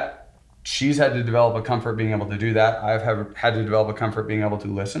 That she's had to develop a comfort being able to do that. I've had to develop a comfort being able to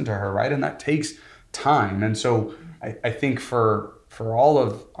listen to her, right? And that takes time. And so I think for all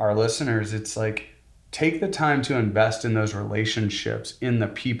of our listeners, it's like, take the time to invest in those relationships, in the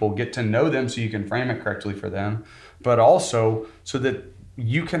people, get to know them so you can frame it correctly for them, but also so that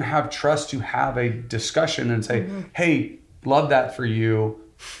you can have trust to have a discussion and say, hey, love that for you,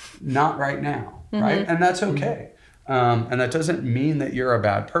 not right now, right? And that's okay. And that doesn't mean that you're a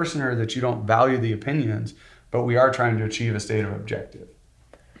bad person or that you don't value the opinions, but we are trying to achieve a state of objective.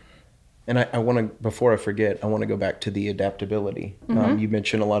 And I want to, before I forget, I want to go back to the adaptability. You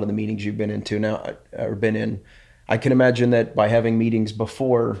mentioned a lot of the meetings you've been into now, or been in. I can imagine that by having meetings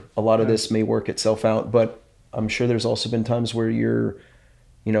before, a lot of this may work itself out. But I'm sure there's also been times where you're,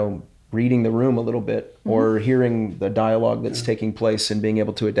 reading the room a little bit or hearing the dialogue that's taking place and being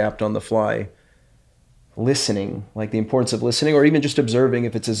able to adapt on the fly. Listening, like the importance of listening, or even just observing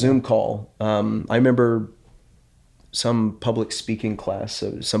if it's a Zoom call. I remember some public speaking class,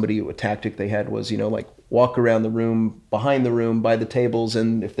 a tactic they had was, like, walk around the room, behind the room, by the tables,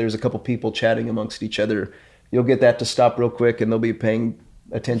 and if there's a couple people chatting amongst each other, you'll get that to stop real quick and they'll be paying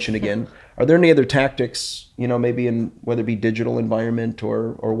attention again. Are there any other tactics, maybe in whether it be digital environment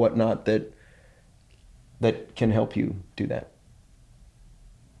or whatnot that can help you do that?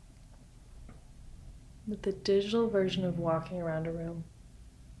 With the digital version of walking around a room.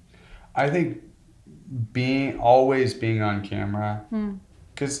 I think always being on camera,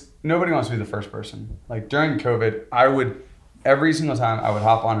 because nobody wants to be the first person. Like during COVID, every single time I would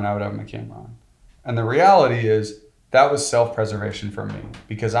hop on and I would have my camera on. And the reality is that was self-preservation for me,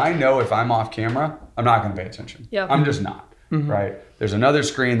 because I know if I'm off camera, I'm not going to pay attention. Yeah. I'm just not, right? There's another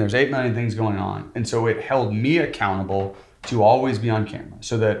screen, there's 8 million things going on. And so it held me accountable to always be on camera,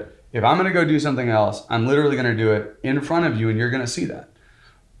 so that if I'm going to go do something else, I'm literally going to do it in front of you and you're going to see that.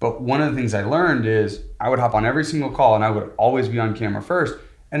 But one of the things I learned is I would hop on every single call and I would always be on camera first,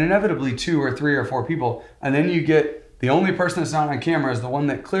 and inevitably 2 or 3 or 4 people. And then you get the only person that's not on camera is the one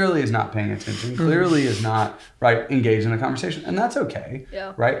that clearly is not paying attention, clearly is not engaged in the conversation. And that's okay,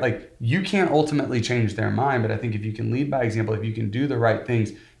 right? Like you can't ultimately change their mind, but I think if you can lead by example, if you can do the right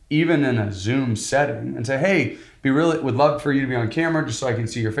things, even in a Zoom setting, and say, hey, would love for you to be on camera just so I can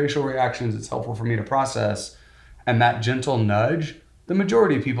see your facial reactions. It's helpful for me to process. And that gentle nudge, the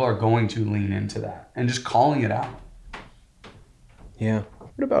majority of people are going to lean into that and just calling it out. Yeah.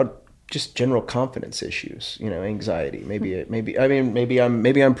 What about just general confidence issues? Anxiety. Maybe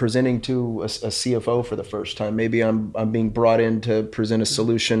I'm presenting to a CFO for the first time. Maybe I'm being brought in to present a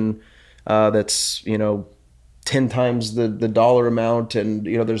solution that's 10 times the dollar amount, and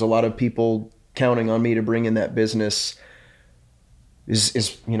there's a lot of people counting on me to bring in that business.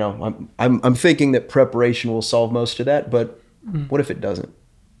 I'm thinking that preparation will solve most of that, but what if it doesn't?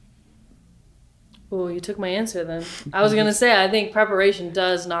 Oh, you took my answer then. I was going to say, I think preparation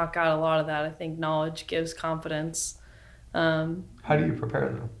does knock out a lot of that. I think knowledge gives confidence. How do you prepare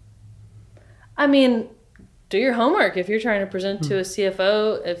though? I mean, do your homework. If you're trying to present to a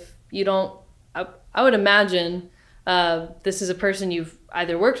CFO, if you don't, I would imagine this is a person you've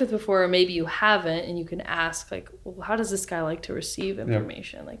either worked with before or maybe you haven't, and you can ask well, how does this guy like to receive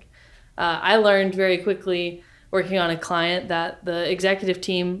information? Yep. I learned very quickly working on a client that the executive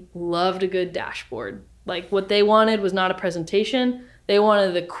team loved a good dashboard. Like what they wanted was not a presentation. They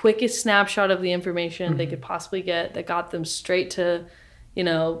wanted the quickest snapshot of the information they could possibly get that got them straight to,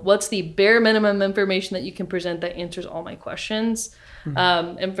 what's the bare minimum information that you can present that answers all my questions.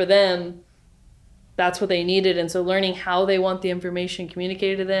 And for them, that's what they needed. And so learning how they want the information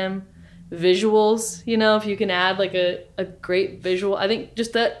communicated to them, visuals, if you can add a great visual, I think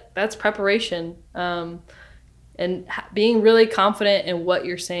just that's preparation. And being really confident in what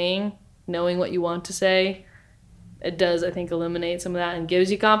you're saying, knowing what you want to say, it does, I think, eliminate some of that and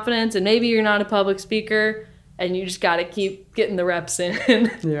gives you confidence. And maybe you're not a public speaker and you just got to keep getting the reps in.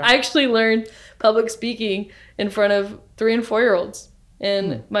 Yeah. I actually learned public speaking in front of 3 and 4-year-olds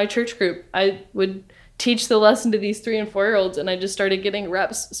in my church group. I would teach the lesson to these 3 and 4-year-olds, and I just started getting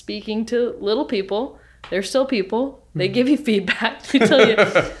reps speaking to little people. They're still people. They give you feedback. They tell you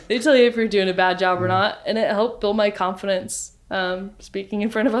if you're doing a bad job or not. And it helped build my confidence speaking in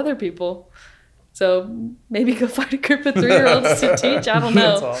front of other people. So maybe go find a group of 3-year-olds to teach. I don't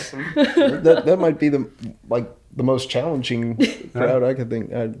know. That's awesome. that might be the most challenging crowd I could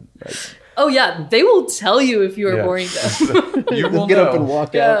think. Oh yeah, they will tell you if you are boring them. You will get up and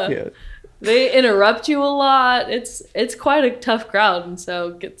walk out. Yeah. They interrupt you a lot. It's quite a tough crowd, and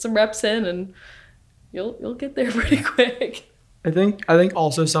so get some reps in and you'll get there pretty quick. I think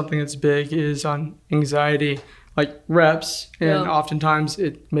also something that's big is on anxiety, like reps, and oftentimes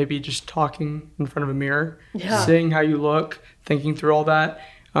it may be just talking in front of a mirror, seeing how you look, thinking through all that.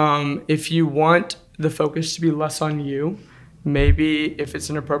 If you want the focus to be less on you, maybe if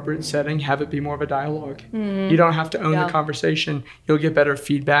it's an appropriate setting, have it be more of a dialogue. You don't have to own the conversation. You'll get better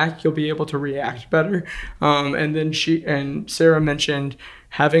feedback. You'll be able to react better. And then Sarah mentioned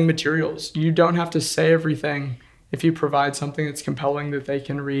having materials. You don't have to say everything. If you provide something that's compelling that they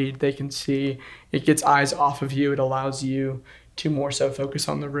can read, they can see, it gets eyes off of you. It allows you to more so focus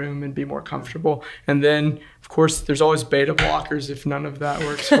on the room and be more comfortable. And then, of course, there's always beta blockers if none of that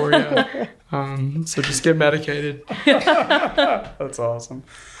works for you. So just get medicated. That's awesome.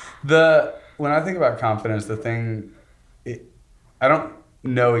 When I think about confidence, I don't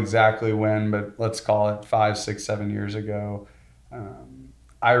know exactly when, but let's call it 5, 6, 7 years ago,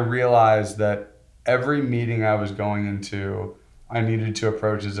 I realized that every meeting I was going into, I needed to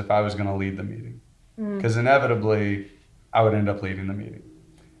approach as if I was going to lead the meeting. Because inevitably, I would end up leading the meeting.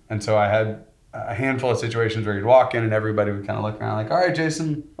 And so I had a handful of situations where you'd walk in and everybody would kind of look around like, all right,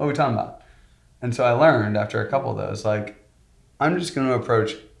 Jason, what are we talking about? And so I learned after a couple of those, I'm just going to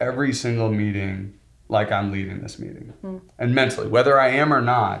approach every single meeting like I'm leading this meeting. And mentally, whether I am or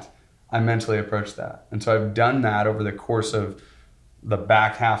not, I mentally approach that. And so I've done that over the course of the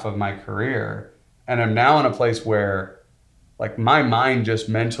back half of my career. And I'm now in a place where my mind just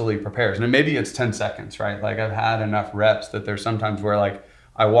mentally prepares. And maybe it's 10 seconds, right? I've had enough reps that there's sometimes where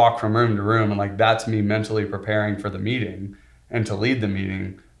I walk from room to room and like that's me mentally preparing for the meeting and to lead the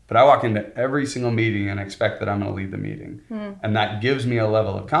meeting. But I walk into every single meeting and expect that I'm going to lead the meeting. And that gives me a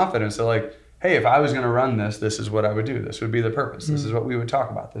level of confidence. So like, hey, if I was going to run this is what I would do. This would be the purpose. This is what we would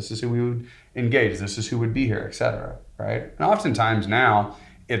talk about. This is who we would engage. This is who would be here, etc. Right? And oftentimes now,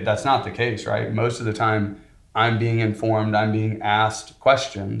 that's not the case, right? Most of the time, I'm being informed, I'm being asked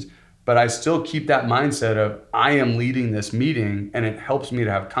questions, but I still keep that mindset of I am leading this meeting, and it helps me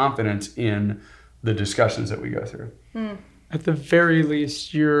to have confidence in the discussions that we go through. At the very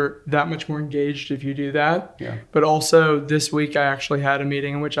least, you're that much more engaged if you do that. Yeah. But also this week, I actually had a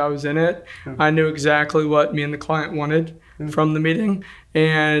meeting in which I was in it. I knew exactly what me and the client wanted from the meeting.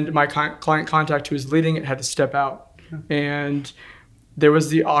 And my client contact who was leading it had to step out. And there was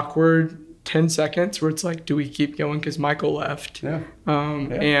the awkward 10 seconds where it's like, do we keep going because Michael left?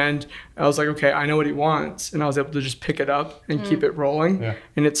 And I was like, okay, I know what he wants. And I was able to just pick it up and keep it rolling.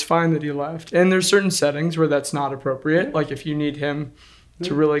 And it's fine that he left. And there's certain settings where that's not appropriate. Like if you need him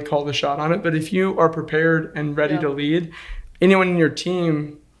to really call the shot on it. But if you are prepared and ready to lead, anyone in your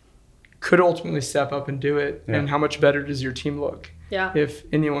team could ultimately step up and do it. And how much better does your team look if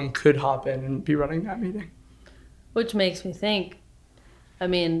anyone could hop in and be running that meeting? Which makes me think, I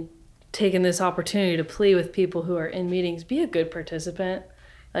mean, taking this opportunity to plea with people who are in meetings, be a good participant.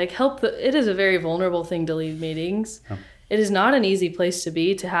 Like it is a very vulnerable thing to lead meetings. It is not an easy place to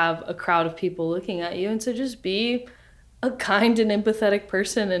be, to have a crowd of people looking at you. And so just be a kind and empathetic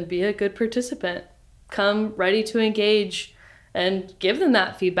person and be a good participant. Come ready to engage and give them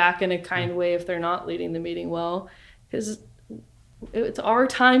that feedback in a kind way if they're not leading the meeting well. Because it's our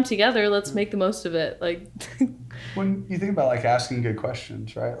time together. Let's make the most of it. Like when you think about like asking good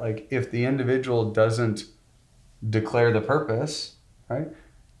questions, right? Like if the individual doesn't declare the purpose, right?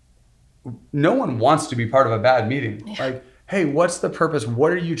 No one wants to be part of a bad meeting. Like, hey, what's the purpose?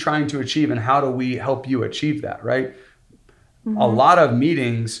 What are you trying to achieve? And how do we help you achieve that, right? A lot of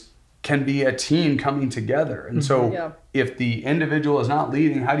meetings can be a team coming together. And so if the individual is not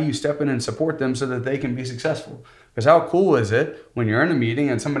leading, how do you step in and support them so that they can be successful? Because how cool is it when you're in a meeting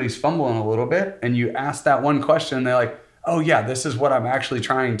and somebody's fumbling a little bit and you ask that one question and they're like, oh yeah, this is what I'm actually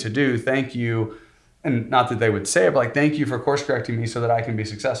trying to do. Thank you. And not that they would say it, but like, thank you for course correcting me so that I can be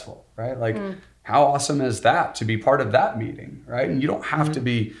successful, right? Like how awesome is that to be part of that meeting, right? And you don't have to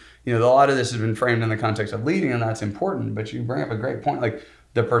be, a lot of this has been framed in the context of leading and that's important, but you bring up a great point. Like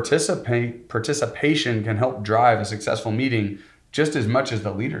the participation can help drive a successful meeting just as much as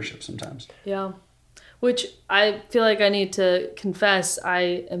the leadership sometimes. Yeah. Which I feel like I need to confess,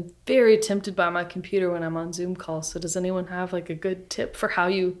 I am very tempted by my computer when I'm on Zoom calls. So does anyone have like a good tip for how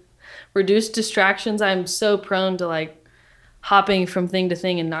you reduce distractions? I'm so prone to like hopping from thing to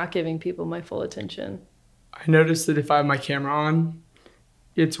thing and not giving people my full attention. I noticed that if I have my camera on,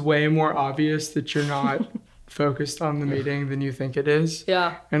 it's way more obvious that you're not focused on the meeting than you think it is.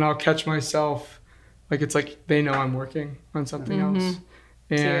 Yeah. And I'll catch myself, like it's like they know I'm working on something else.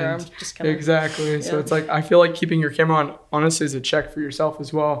 And so your arms just kind of, exactly. So it's like, I feel like keeping your camera on honestly is a check for yourself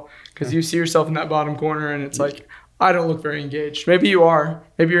as well. Because you see yourself in that bottom corner and it's like, I don't look very engaged. Maybe you are.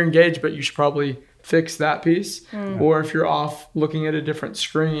 Maybe you're engaged, but you should probably fix that piece. Or if you're off looking at a different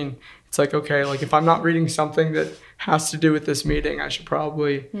screen, it's like, okay, like if I'm not reading something that has to do with this meeting, I should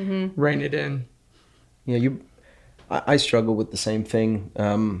probably rein it in. Yeah, I struggle with the same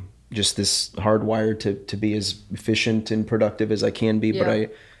thing. Just this hardwired to be as efficient and productive as I can be.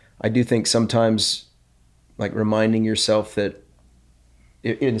 But I do think sometimes like reminding yourself that,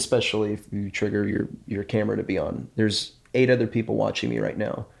 and especially if you trigger your camera to be on, there's 8 other people watching me right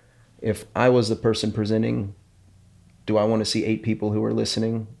now. If I was the person presenting, do I want to see 8 people who are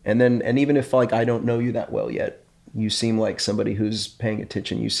listening? And even if like I don't know you that well yet, you seem like somebody who's paying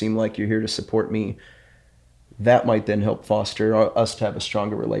attention. You seem like you're here to support me. That might then help foster us to have a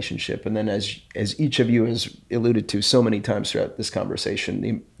stronger relationship. And then as each of you has alluded to so many times throughout this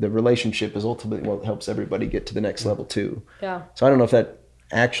conversation, the relationship is ultimately what helps everybody get to the next level too. Yeah. So I don't know if that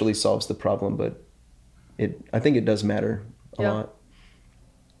actually solves the problem, but I think it does matter a lot.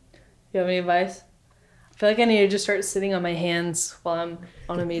 You have any advice? I feel like I need to just start sitting on my hands while I'm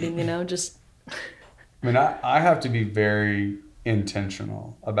on a meeting, just. I mean, I have to be very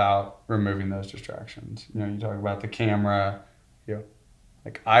intentional about removing those distractions. You talk about the camera,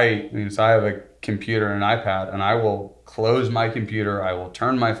 like so I have a computer and an iPad and I will close my computer. I will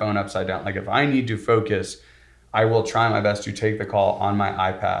turn my phone upside down. Like if I need to focus, I will try my best to take the call on my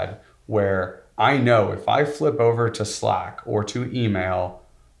iPad where I know if I flip over to Slack or to email,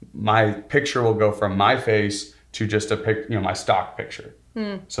 my picture will go from my face to just my stock picture.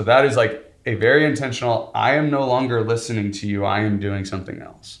 So that is like a very intentional, I am no longer listening to you, I am doing something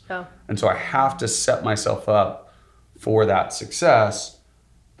else. Yeah. And so I have to set myself up for that success.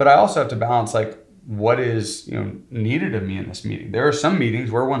 But I also have to balance like what is needed of me in this meeting. There are some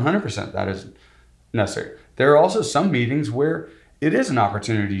meetings where 100% that is necessary. There are also some meetings where it is an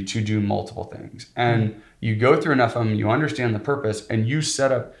opportunity to do multiple things. And you go through enough of them, you understand the purpose, and you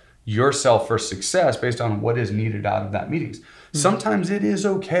set up yourself for success based on what is needed out of that meetings. Mm-hmm. Sometimes it is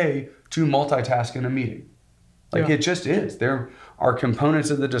okay to multitask in a meeting. Like it just is. There are components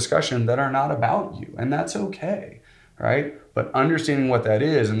of the discussion that are not about you, and that's okay, right? But understanding what that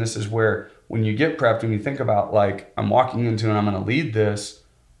is, and this is where when you get prepped and you think about like, I'm walking into and I'm going to lead this,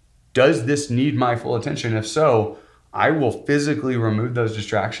 does this need my full attention? If so, I will physically remove those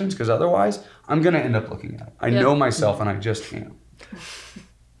distractions because otherwise I'm going to end up looking at it. I know myself and I just am.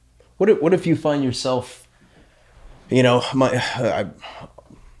 What if you find yourself, I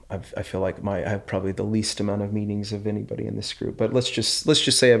feel like I have probably the least amount of meetings of anybody in this group, but let's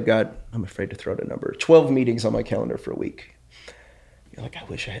just say I'm afraid to throw out a number, 12 meetings on my calendar for a week. You're like, I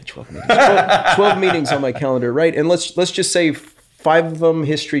wish I had 12 meetings. 12 meetings on my calendar, right? And let's just say 5 of them,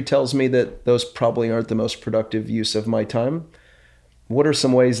 history tells me that those probably aren't the most productive use of my time. What are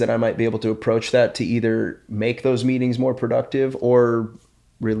some ways that I might be able to approach that to either make those meetings more productive or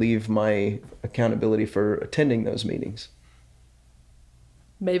relieve my accountability for attending those meetings?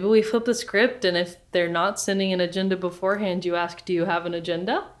 Maybe we flip the script, and if they're not sending an agenda beforehand, you ask, do you have an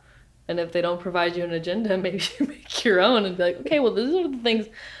agenda? And if they don't provide you an agenda, maybe you make your own and be like, okay, well, these are the things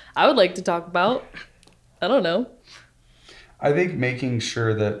I would like to talk about. I don't know. I think making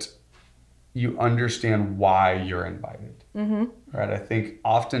sure that you understand why you're invited, right? I think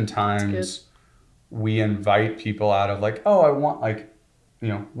oftentimes we invite people out of like, oh, I want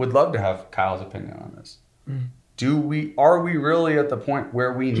would love to have Kyle's opinion on this. Are we really at the point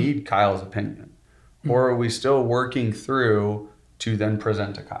where we need Kyle's opinion? Or are we still working through to then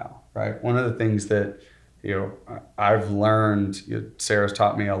present to Kyle, right? One of the things that, I've learned, Sarah's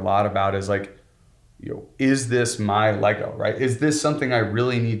taught me a lot about is like, is this my Lego, right? Is this something I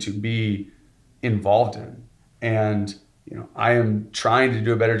really need to be involved in? And, I am trying to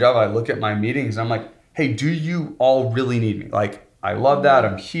do a better job. I look at my meetings and I'm like, hey, do you all really need me? Like, I love that.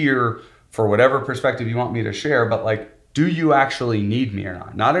 I'm here for whatever perspective you want me to share, but like, do you actually need me or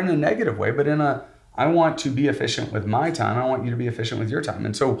not? Not in a negative way, but I want to be efficient with my time. I want you to be efficient with your time.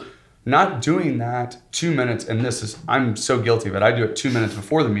 And so not doing that 2 minutes, and I'm so guilty of it. I do it 2 minutes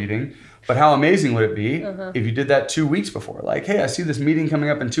before the meeting, but how amazing would it be if you did that 2 weeks before? Like, hey, I see this meeting coming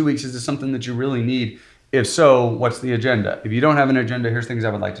up in 2 weeks. Is this something that you really need? If so, what's the agenda? If you don't have an agenda, here's things I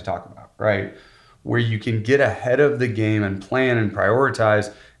would like to talk about, right? Where you can get ahead of the game and plan and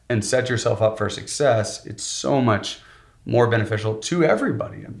prioritize and set yourself up for success. It's so much more beneficial to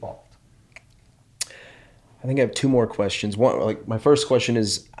everybody involved. I think I have 2 more questions. One, like my first question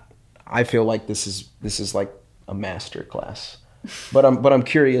is, I feel like this is like a master class, but I'm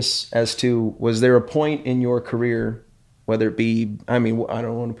curious as to, was there a point in your career, whether it be, I don't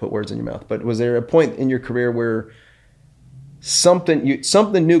want to put words in your mouth, but was there a point in your career where something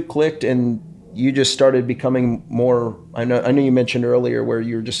new clicked and you just started becoming more, I know you mentioned earlier where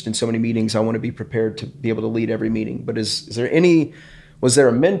you're just in so many meetings, I want to be prepared to be able to lead every meeting, but was there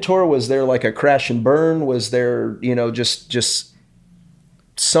a mentor? Was there like a crash and burn? Was there, just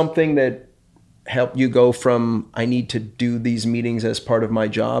something that helped you go from, I need to do these meetings as part of my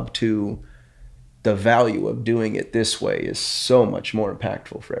job, to the value of doing it this way is so much more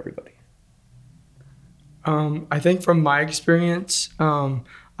impactful for everybody? I think from my experience,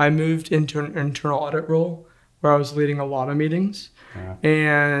 I moved into an internal audit role where I was leading a lot of meetings,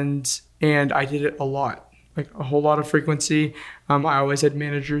 and I did it a lot. Like a whole lot of frequency. I always had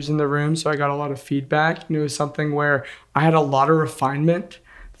managers in the room, so I got a lot of feedback. And it was something where I had a lot of refinement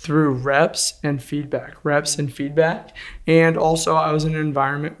through reps and feedback. And also I was in an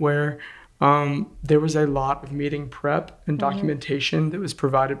environment where there was a lot of meeting prep and documentation that was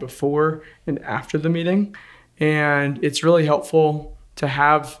provided before and after the meeting. And it's really helpful to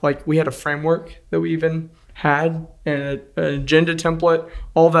have, like, we had a framework that we even had, and an agenda template,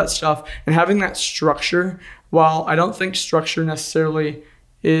 all that stuff. And having that structure, while I don't think structure necessarily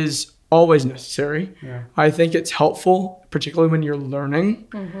is always necessary, I think it's helpful, particularly when you're learning,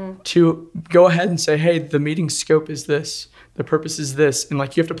 to go ahead and say, hey, the meeting scope is this, the purpose is this. And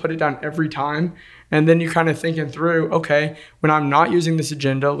like, you have to put it down every time. And then you're kind of thinking through, okay, when I'm not using this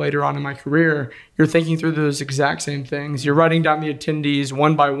agenda later on in my career, you're thinking through those exact same things. You're writing down the attendees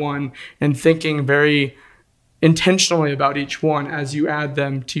one by one and thinking very intentionally about each one as you add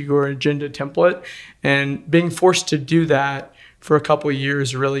them to your agenda template. And being forced to do that for a couple of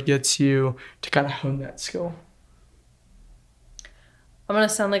years really gets you to kind of hone that skill? I'm going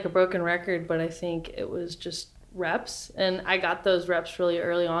to sound like a broken record, but I think it was just reps. And I got those reps really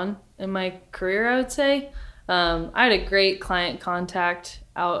early on in my career, I would say. I had a great client contact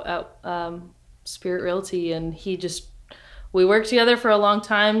out at Spirit Realty, and we worked together for a long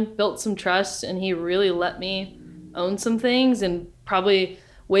time, built some trust, and he really let me own some things, and probably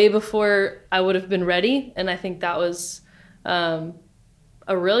way before I would have been ready. And I think that was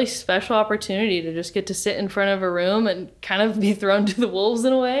a really special opportunity to just get to sit in front of a room and kind of be thrown to the wolves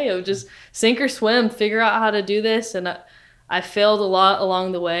in a way of just sink or swim, figure out how to do this. And I failed a lot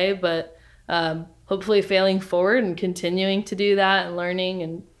along the way, but hopefully failing forward and continuing to do that and learning.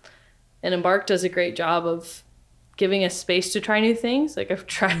 And Embark does a great job of giving us space to try new things. Like, I've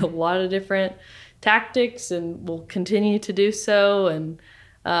tried a lot of different tactics and will continue to do so. And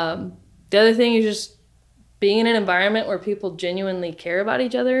the other thing is just being in an environment where people genuinely care about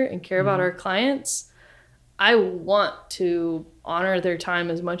each other and care about our clients. I want to honor their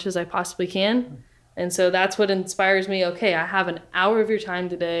time as much as I possibly can. And so that's what inspires me. Okay, I have an hour of your time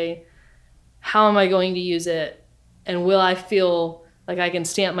today. How am I going to use it? And will I feel like I can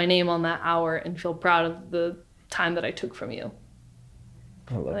stamp my name on that hour and feel proud of the time that I took from you?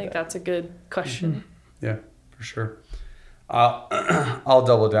 I think that's a good question. Yeah, for sure. I'll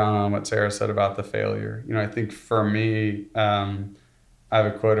double down on what Sarah said about the failure. I think for me, I have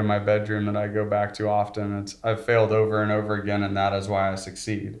a quote in my bedroom that I go back to often. It's, I've failed over and over again, and that is why I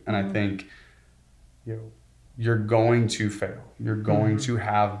succeed. And I think, you're going to fail. You're going to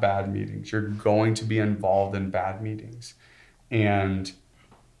have bad meetings. You're going to be involved in bad meetings. And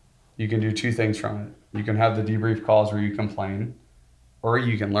you can do two things from it. You can have the debrief calls where you complain, or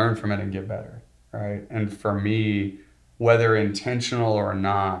you can learn from it and get better, right? And for me, whether intentional or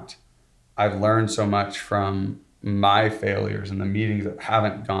not, I've learned so much from my failures and the meetings that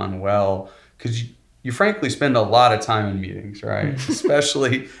haven't gone well, because you frankly spend a lot of time in meetings, right?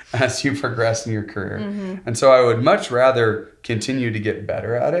 Especially as you progress in your career. And so I would much rather continue to get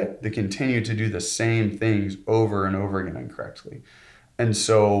better at it than continue to do the same things over and over again incorrectly. And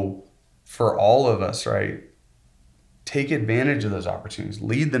so for all of us, right, take advantage of those opportunities,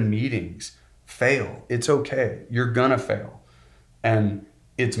 lead the meetings, fail. It's okay. You're gonna fail. And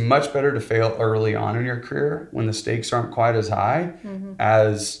it's much better to fail early on in your career when the stakes aren't quite as high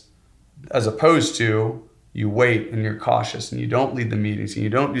as opposed to you wait and you're cautious and you don't lead the meetings and you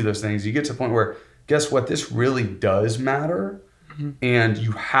don't do those things. You get to the point where, guess what? This really does matter. And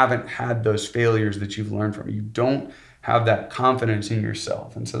you haven't had those failures that you've learned from. You don't have that confidence in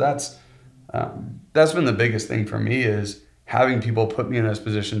yourself. And so that's been the biggest thing for me, is having people put me in those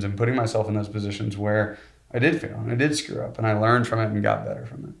positions and putting myself in those positions where I did fail and I did screw up and I learned from it and got better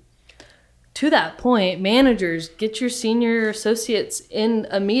from it. To that point, managers, get your senior associates in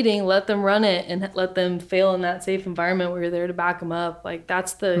a meeting, let them run it, and let them fail in that safe environment where you're there to back them up. Like,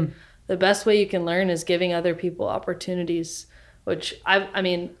 that's the best way you can learn, is giving other people opportunities, which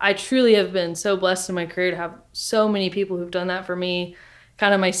I truly have been so blessed in my career to have so many people who've done that for me,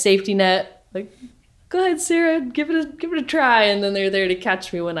 kind of my safety net. Like, go ahead, Sarah, give it a try. And then they're there to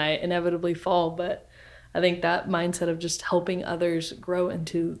catch me when I inevitably fall. But I think that mindset of just helping others grow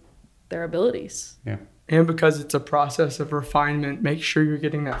into their abilities. Yeah. And because it's a process of refinement, make sure you're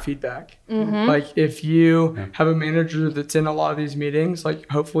getting that feedback. Like, if you have a manager that's in a lot of these meetings, like,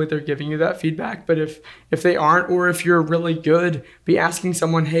 hopefully they're giving you that feedback. But if they aren't, or if you're really good, be asking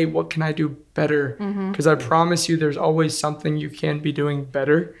someone, hey, what can I do better? Because I promise you there's always something you can be doing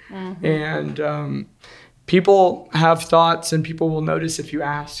better. And people have thoughts, and people will notice if you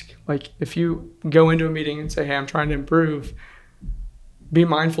ask. Like, if you go into a meeting and say, hey, I'm trying to improve, be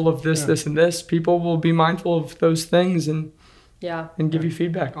mindful of this, this, and this. People will be mindful of those things and give you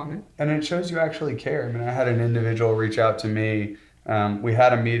feedback on it. And it shows you actually care. I mean, I had an individual reach out to me. We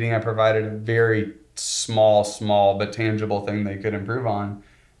had a meeting. I provided a very small, but tangible thing they could improve on.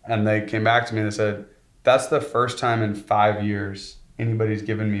 And they came back to me and they said, that's the first time in 5 years anybody's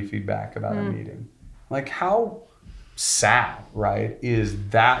given me feedback about a meeting. Like, how sad, right, is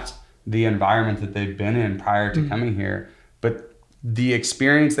that the environment that they've been in prior to coming here? But the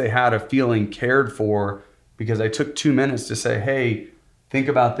experience they had of feeling cared for because I took 2 minutes to say, hey, think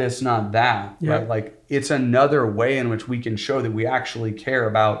about this, not that. Right? Like, it's another way in which we can show that we actually care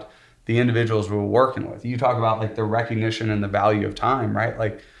about the individuals we're working with. You talk about, like, the recognition and the value of time, right?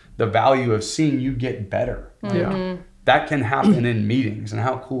 Like, the value of seeing you get better. That can happen in meetings. And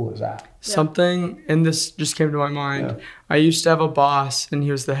how cool is that? Something, and this just came to my mind. I used to have a boss, and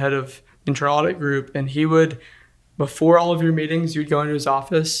he was the head of internal audit group, and he would, before all of your meetings, you'd go into his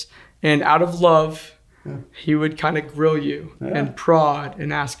office, and out of love, he would kind of grill you and prod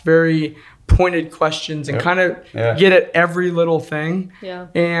and ask very pointed questions and kind of get at every little thing. Yeah.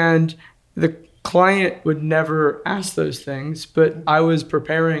 And the client would never ask those things, but I was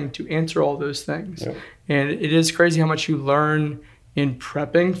preparing to answer all those things. Yep. And it is crazy how much you learn in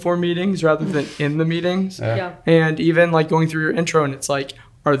prepping for meetings rather than in the meetings. Yeah. And even like going through your intro, and it's like,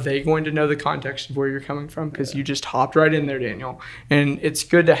 are they going to know the context of where you're coming from? Because you just hopped right in there, Daniel. And it's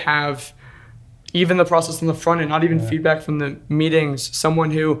good to have even the process on the front end, not even feedback from the meetings,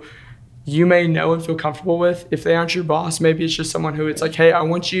 someone who you may know and feel comfortable with. If they aren't your boss, maybe it's just someone who it's like, hey, I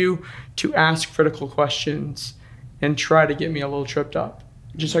want you to ask critical questions and try to get me a little tripped up,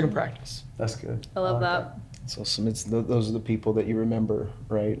 just so I can practice. That's good. I love that. It's awesome. Those are the people that you remember,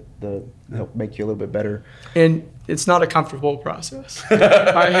 right? That help make you a little bit better. And it's not a comfortable process.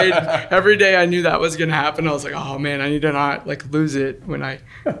 I hate every day I knew that was going to happen. I was like, oh man, I need to not like lose it when I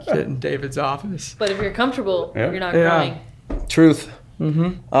get in David's office. But if you're comfortable, you're not Yeah. growing. Truth.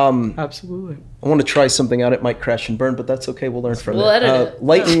 Absolutely. I want to try something out. It might crash and burn, but that's okay. We'll learn from We'll it. edit it.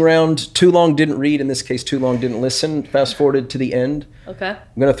 Lightning round. Too long didn't read. In this case, too long didn't listen. Fast forwarded to the end. Okay.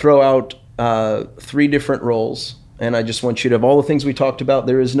 I'm going to throw out 3 different roles, and I just want you to have all the things we talked about.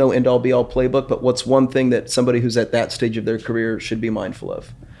 There is no end-all be-all playbook, but what's one thing that somebody who's at that stage of their career should be mindful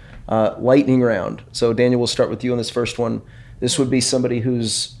of? Lightning round. So Daniel, we'll start with you on this first one. This would be somebody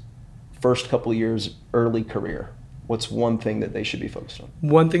whose first couple of years early career. What's one thing that they should be focused on?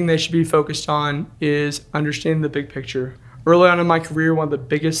 One thing they should be focused on is understanding the big picture. Early on in my career, one of the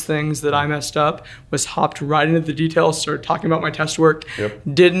biggest things that I messed up was hopped right into the details, started talking about my test work,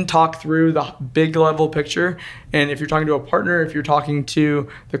 didn't talk through the big level picture. And if you're talking to a partner, if you're talking to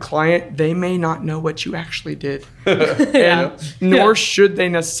the client, they may not know what you actually did. And nor should they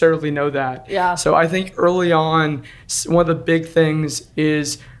necessarily know that. Yeah. So I think early on, one of the big things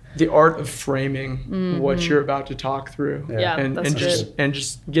is the art of framing what you're about to talk through. Yeah, and that's good.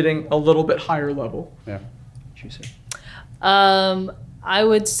 just getting a little bit higher level. Yeah. What'd you say? I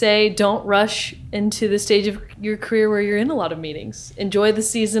would say don't rush into the stage of your career where you're in a lot of meetings. Enjoy the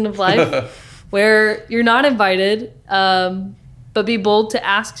season of life where you're not invited, but be bold to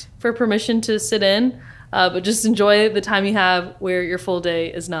ask for permission to sit in. But just enjoy the time you have where your full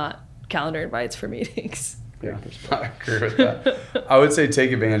day is not calendar invites for meetings. Yeah, I agree with that. I would say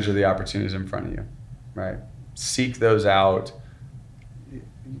take advantage of the opportunities in front of you, right? Seek those out.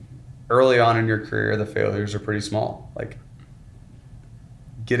 Early on in your career, the failures are pretty small. Like,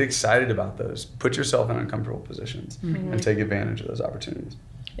 get excited about those. Put yourself in uncomfortable positions and take advantage of those opportunities.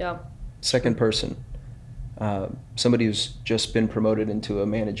 Yeah. Second person, somebody who's just been promoted into a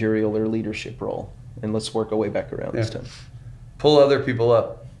managerial or leadership role. And let's work our way back around this time. Pull other people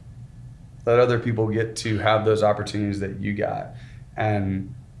up. Let other people get to have those opportunities that you got.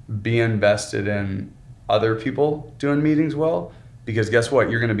 And be invested in other people doing meetings well. Because guess what?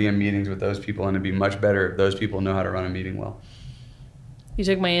 You're going to be in meetings with those people, and it'd be much better if those people know how to run a meeting well. You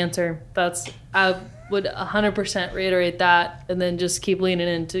took my answer. I would 100% reiterate that, and then just keep leaning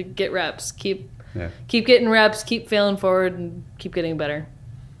in to get reps. Keep getting reps, keep failing forward, and keep getting better.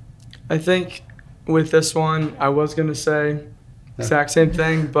 I think with this one, I was going to say exact same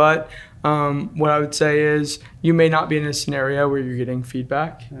thing, but what I would say is you may not be in a scenario where you're getting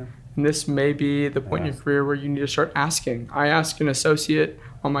feedback. Yeah. And this may be the point in your career where you need to start asking. I asked an associate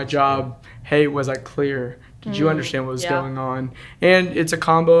on my job, hey, was I clear? Did you understand what was going on? And it's a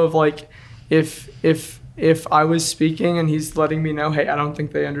combo of like, if I was speaking and he's letting me know, hey, I don't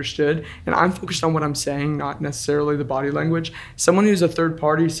think they understood, and I'm focused on what I'm saying, not necessarily the body language. Someone who's a third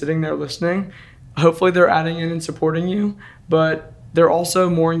party sitting there listening, hopefully they're adding in and supporting you, but they're also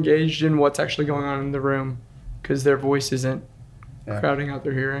more engaged in what's actually going on in the room because their voice isn't crowding out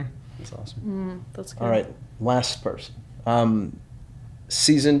their hearing. That's awesome. That's good. All right, last person.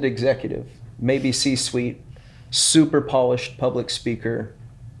 Seasoned executive, maybe C-suite, super polished public speaker,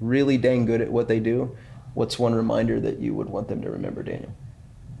 really dang good at what they do. What's one reminder that you would want them to remember, Daniel?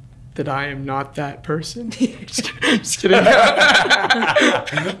 That I am not that person. Just kidding. That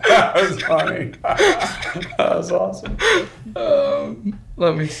was funny. That was awesome.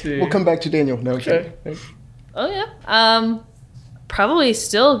 Let me see. We'll come back to Daniel. No, Okay. Oh, yeah. Probably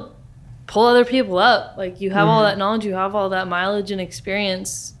still pull other people up. Like, you have all that knowledge, you have all that mileage and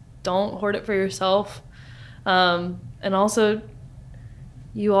experience. Don't hoard it for yourself. And also,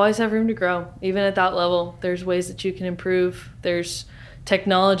 you always have room to grow. Even at that level, there's ways that you can improve. There's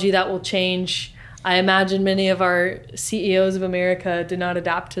technology that will change. I imagine many of our CEOs of America did not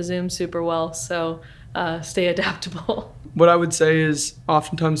adapt to Zoom super well, so stay adaptable. What I would say is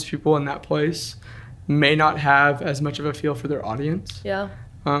oftentimes people in that place may not have as much of a feel for their audience. Yeah.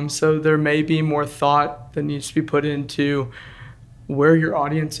 So there may be more thought that needs to be put into where your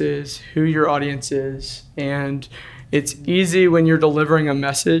audience is, who your audience is. And it's easy when you're delivering a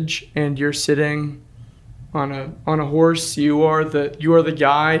message and you're sitting on a horse. You are the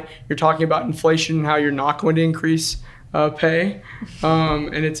guy. You're talking about inflation and how you're not going to increase pay.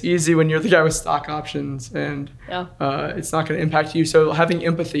 And it's easy when you're the guy with stock options and it's not going to impact you. So having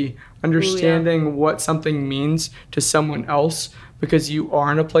empathy, understanding what something means to someone else, because you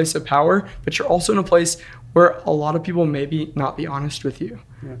are in a place of power, but you're also in a place where a lot of people maybe not be honest with you.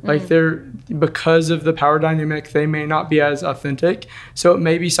 Yeah. Like because of the power dynamic, they may not be as authentic. So it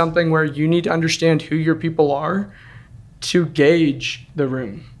may be something where you need to understand who your people are to gauge the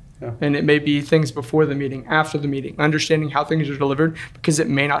room. Yeah. And it may be things before the meeting, after the meeting, understanding how things are delivered, because it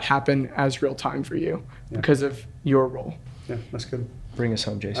may not happen as real time for you because of your role. Yeah, that's good. Bring us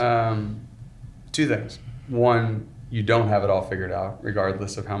home, Jason. 2 things. One, you don't have it all figured out,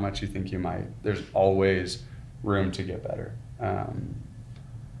 regardless of how much you think you might. There's always room to get better.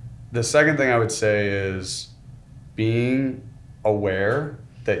 The second thing I would say is being aware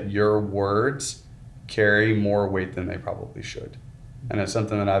that your words carry more weight than they probably should. And it's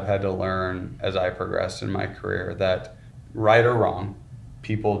something that I've had to learn as I progressed in my career, that right or wrong,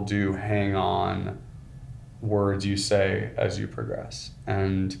 people do hang on words you say as you progress.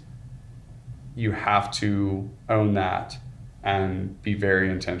 And you have to own that and be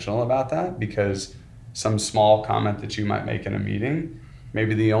very intentional about that, because some small comment that you might make in a meeting may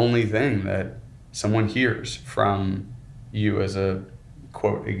be the only thing that someone hears from you as a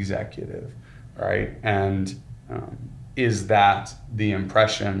quote executive, right? And is that the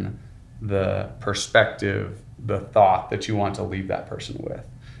impression, the perspective, the thought that you want to leave that person with?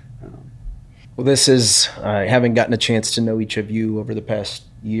 Well, this is having gotten a chance to know each of you over the past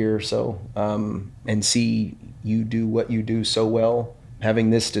year or so, and see you do what you do so well.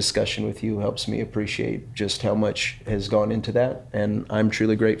 Having this discussion with you helps me appreciate just how much has gone into that, and I'm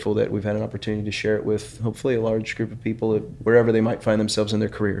truly grateful that we've had an opportunity to share it with hopefully a large group of people wherever they might find themselves in their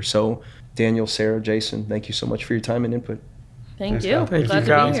career. So Daniel, Sarah, Jason, thank you so much for your time and input. Thank you. Thank Glad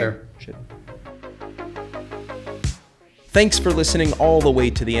you, to be here. Thanks for listening all the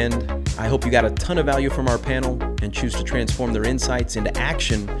way to the end. I hope you got a ton of value from our panel and choose to transform their insights into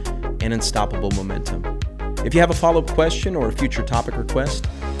action and unstoppable momentum. If you have a follow-up question or a future topic request,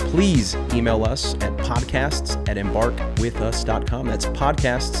 please email us at podcasts@embarkwithus.com. That's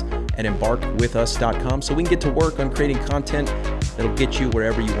podcasts@embarkwithus.com, so we can get to work on creating content that'll get you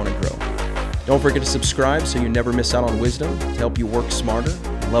wherever you want to grow. Don't forget to subscribe so you never miss out on wisdom to help you work smarter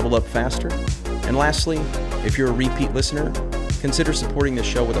and level up faster. And lastly, if you're a repeat listener, consider supporting the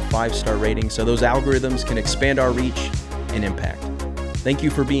show with a 5-star rating so those algorithms can expand our reach and impact. Thank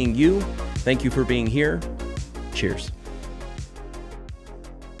you for being you. Thank you for being here. Cheers.